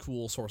 They're just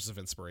cool sources of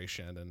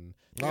inspiration, and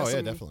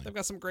definitely. They've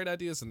got some great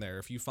ideas in there.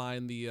 If you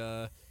find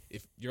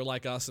if you're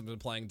like us and been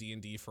playing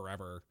D&D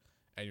forever,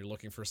 and you're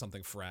looking for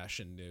something fresh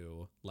and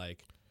new,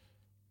 like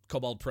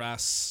Kobold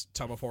Press,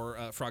 Tome of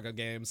Horror, Frog God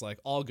Games, like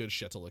all good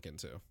shit to look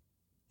into.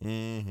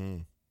 Mm-hmm.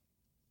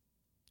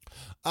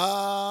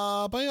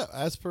 But yeah,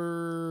 as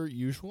per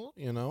usual,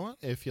 you know what?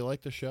 If you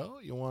like the show,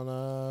 you want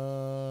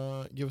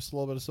to give us a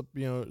little bit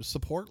of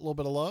support, a little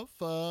bit of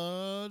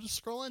love, just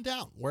scroll on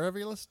down wherever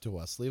you listen to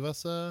us. Leave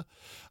us a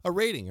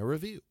rating, a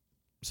review,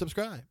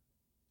 subscribe.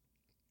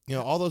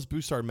 All those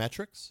boost our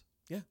metrics.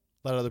 Yeah.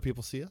 Let other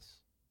people see us.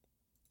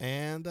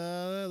 and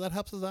that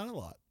helps us out a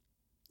lot.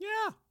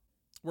 Yeah.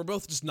 We're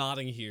both just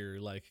nodding here,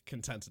 like,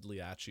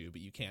 contentedly at you,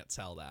 but you can't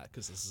tell that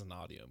because this is an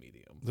audio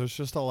medium. There's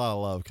just a lot of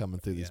love coming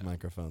through these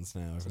microphones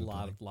now. There's a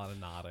lot of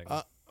nodding.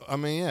 I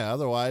mean, yeah.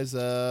 Otherwise, you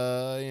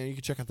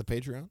can check out the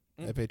Patreon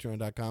at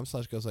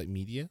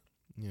patreon.com/ghostlightmedia.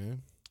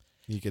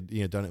 You could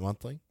donate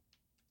monthly,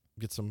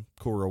 get some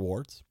cool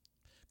rewards.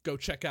 Go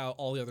check out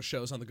all the other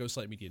shows on the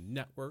Ghostlight Media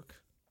Network.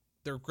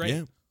 They're great.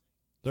 Yeah,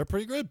 they're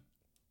pretty good.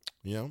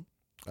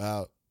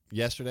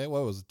 Yesterday,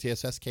 what was it?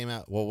 TSS came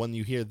out. Well, when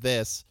you hear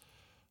this,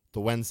 the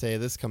Wednesday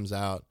this comes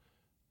out,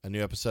 a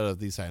new episode of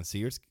These Science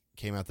Seers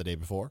came out the day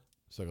before.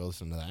 So go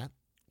listen to that.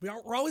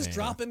 We're always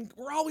dropping.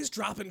 We're always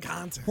dropping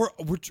content.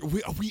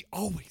 We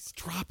always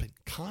dropping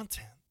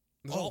content.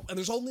 And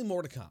there's only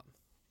more to come.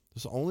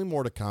 There's only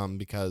more to come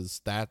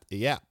because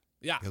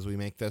because we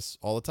make this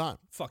all the time.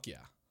 Fuck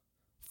yeah.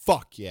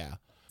 Fuck yeah.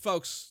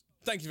 Folks,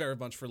 thank you very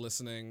much for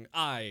listening.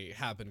 I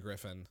have been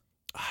Griffin.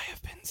 I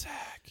have been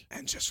Zach.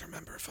 And just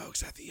remember,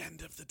 folks, at the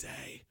end of the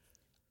day,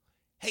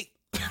 hey,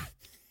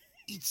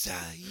 it's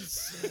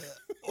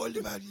all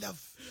about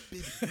love,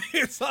 baby.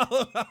 It's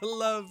all about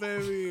love,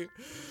 baby.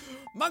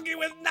 Monkey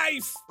with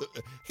knife.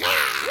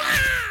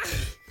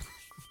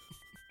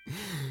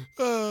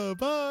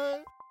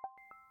 Bye.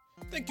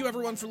 Thank you,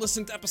 everyone, for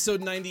listening to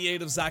episode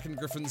 98 of Zach and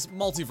Griffin's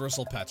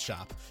Multiversal Pet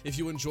Shop. If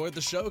you enjoyed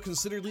the show,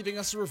 consider leaving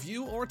us a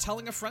review or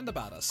telling a friend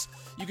about us.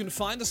 You can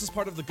find us as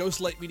part of the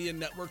Ghostlight Media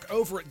Network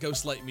over at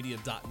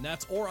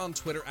ghostlightmedia.net or on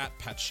Twitter at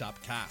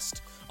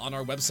PetShopCast. On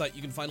our website,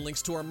 you can find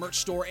links to our merch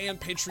store and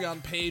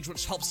Patreon page,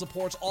 which helps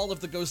support all of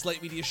the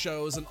Ghostlight Media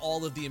shows and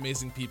all of the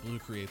amazing people who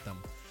create them.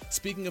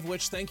 Speaking of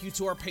which, thank you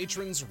to our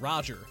patrons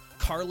Roger,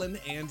 Carlin,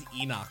 and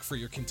Enoch for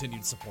your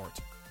continued support.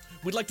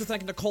 We'd like to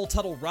thank Nicole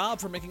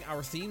Tuttle-Robb for making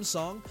our theme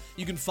song.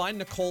 You can find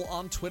Nicole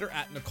on Twitter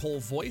at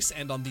NicoleVoice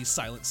and on These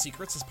Silent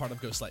Secrets as part of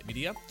Ghostlight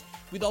Media.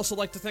 We'd also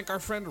like to thank our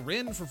friend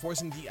Rin for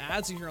voicing the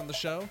ads you hear on the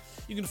show.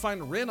 You can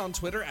find Rin on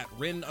Twitter at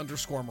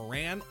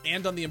Rin_Moran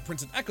and on the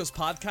Imprinted Echoes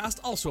podcast,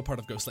 also a part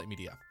of Ghostlight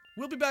Media.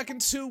 We'll be back in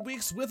 2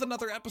 weeks with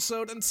another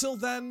episode. Until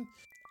then,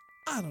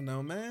 I don't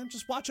know, man.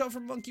 Just watch out for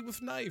Monkey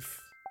with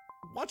Knife.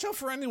 Watch out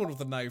for anyone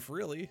with a knife,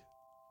 really.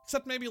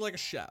 Except maybe like a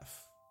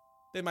chef.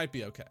 They might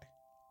be okay.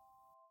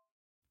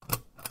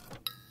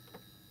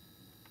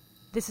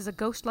 This is a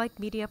Ghostlight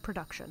Media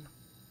production.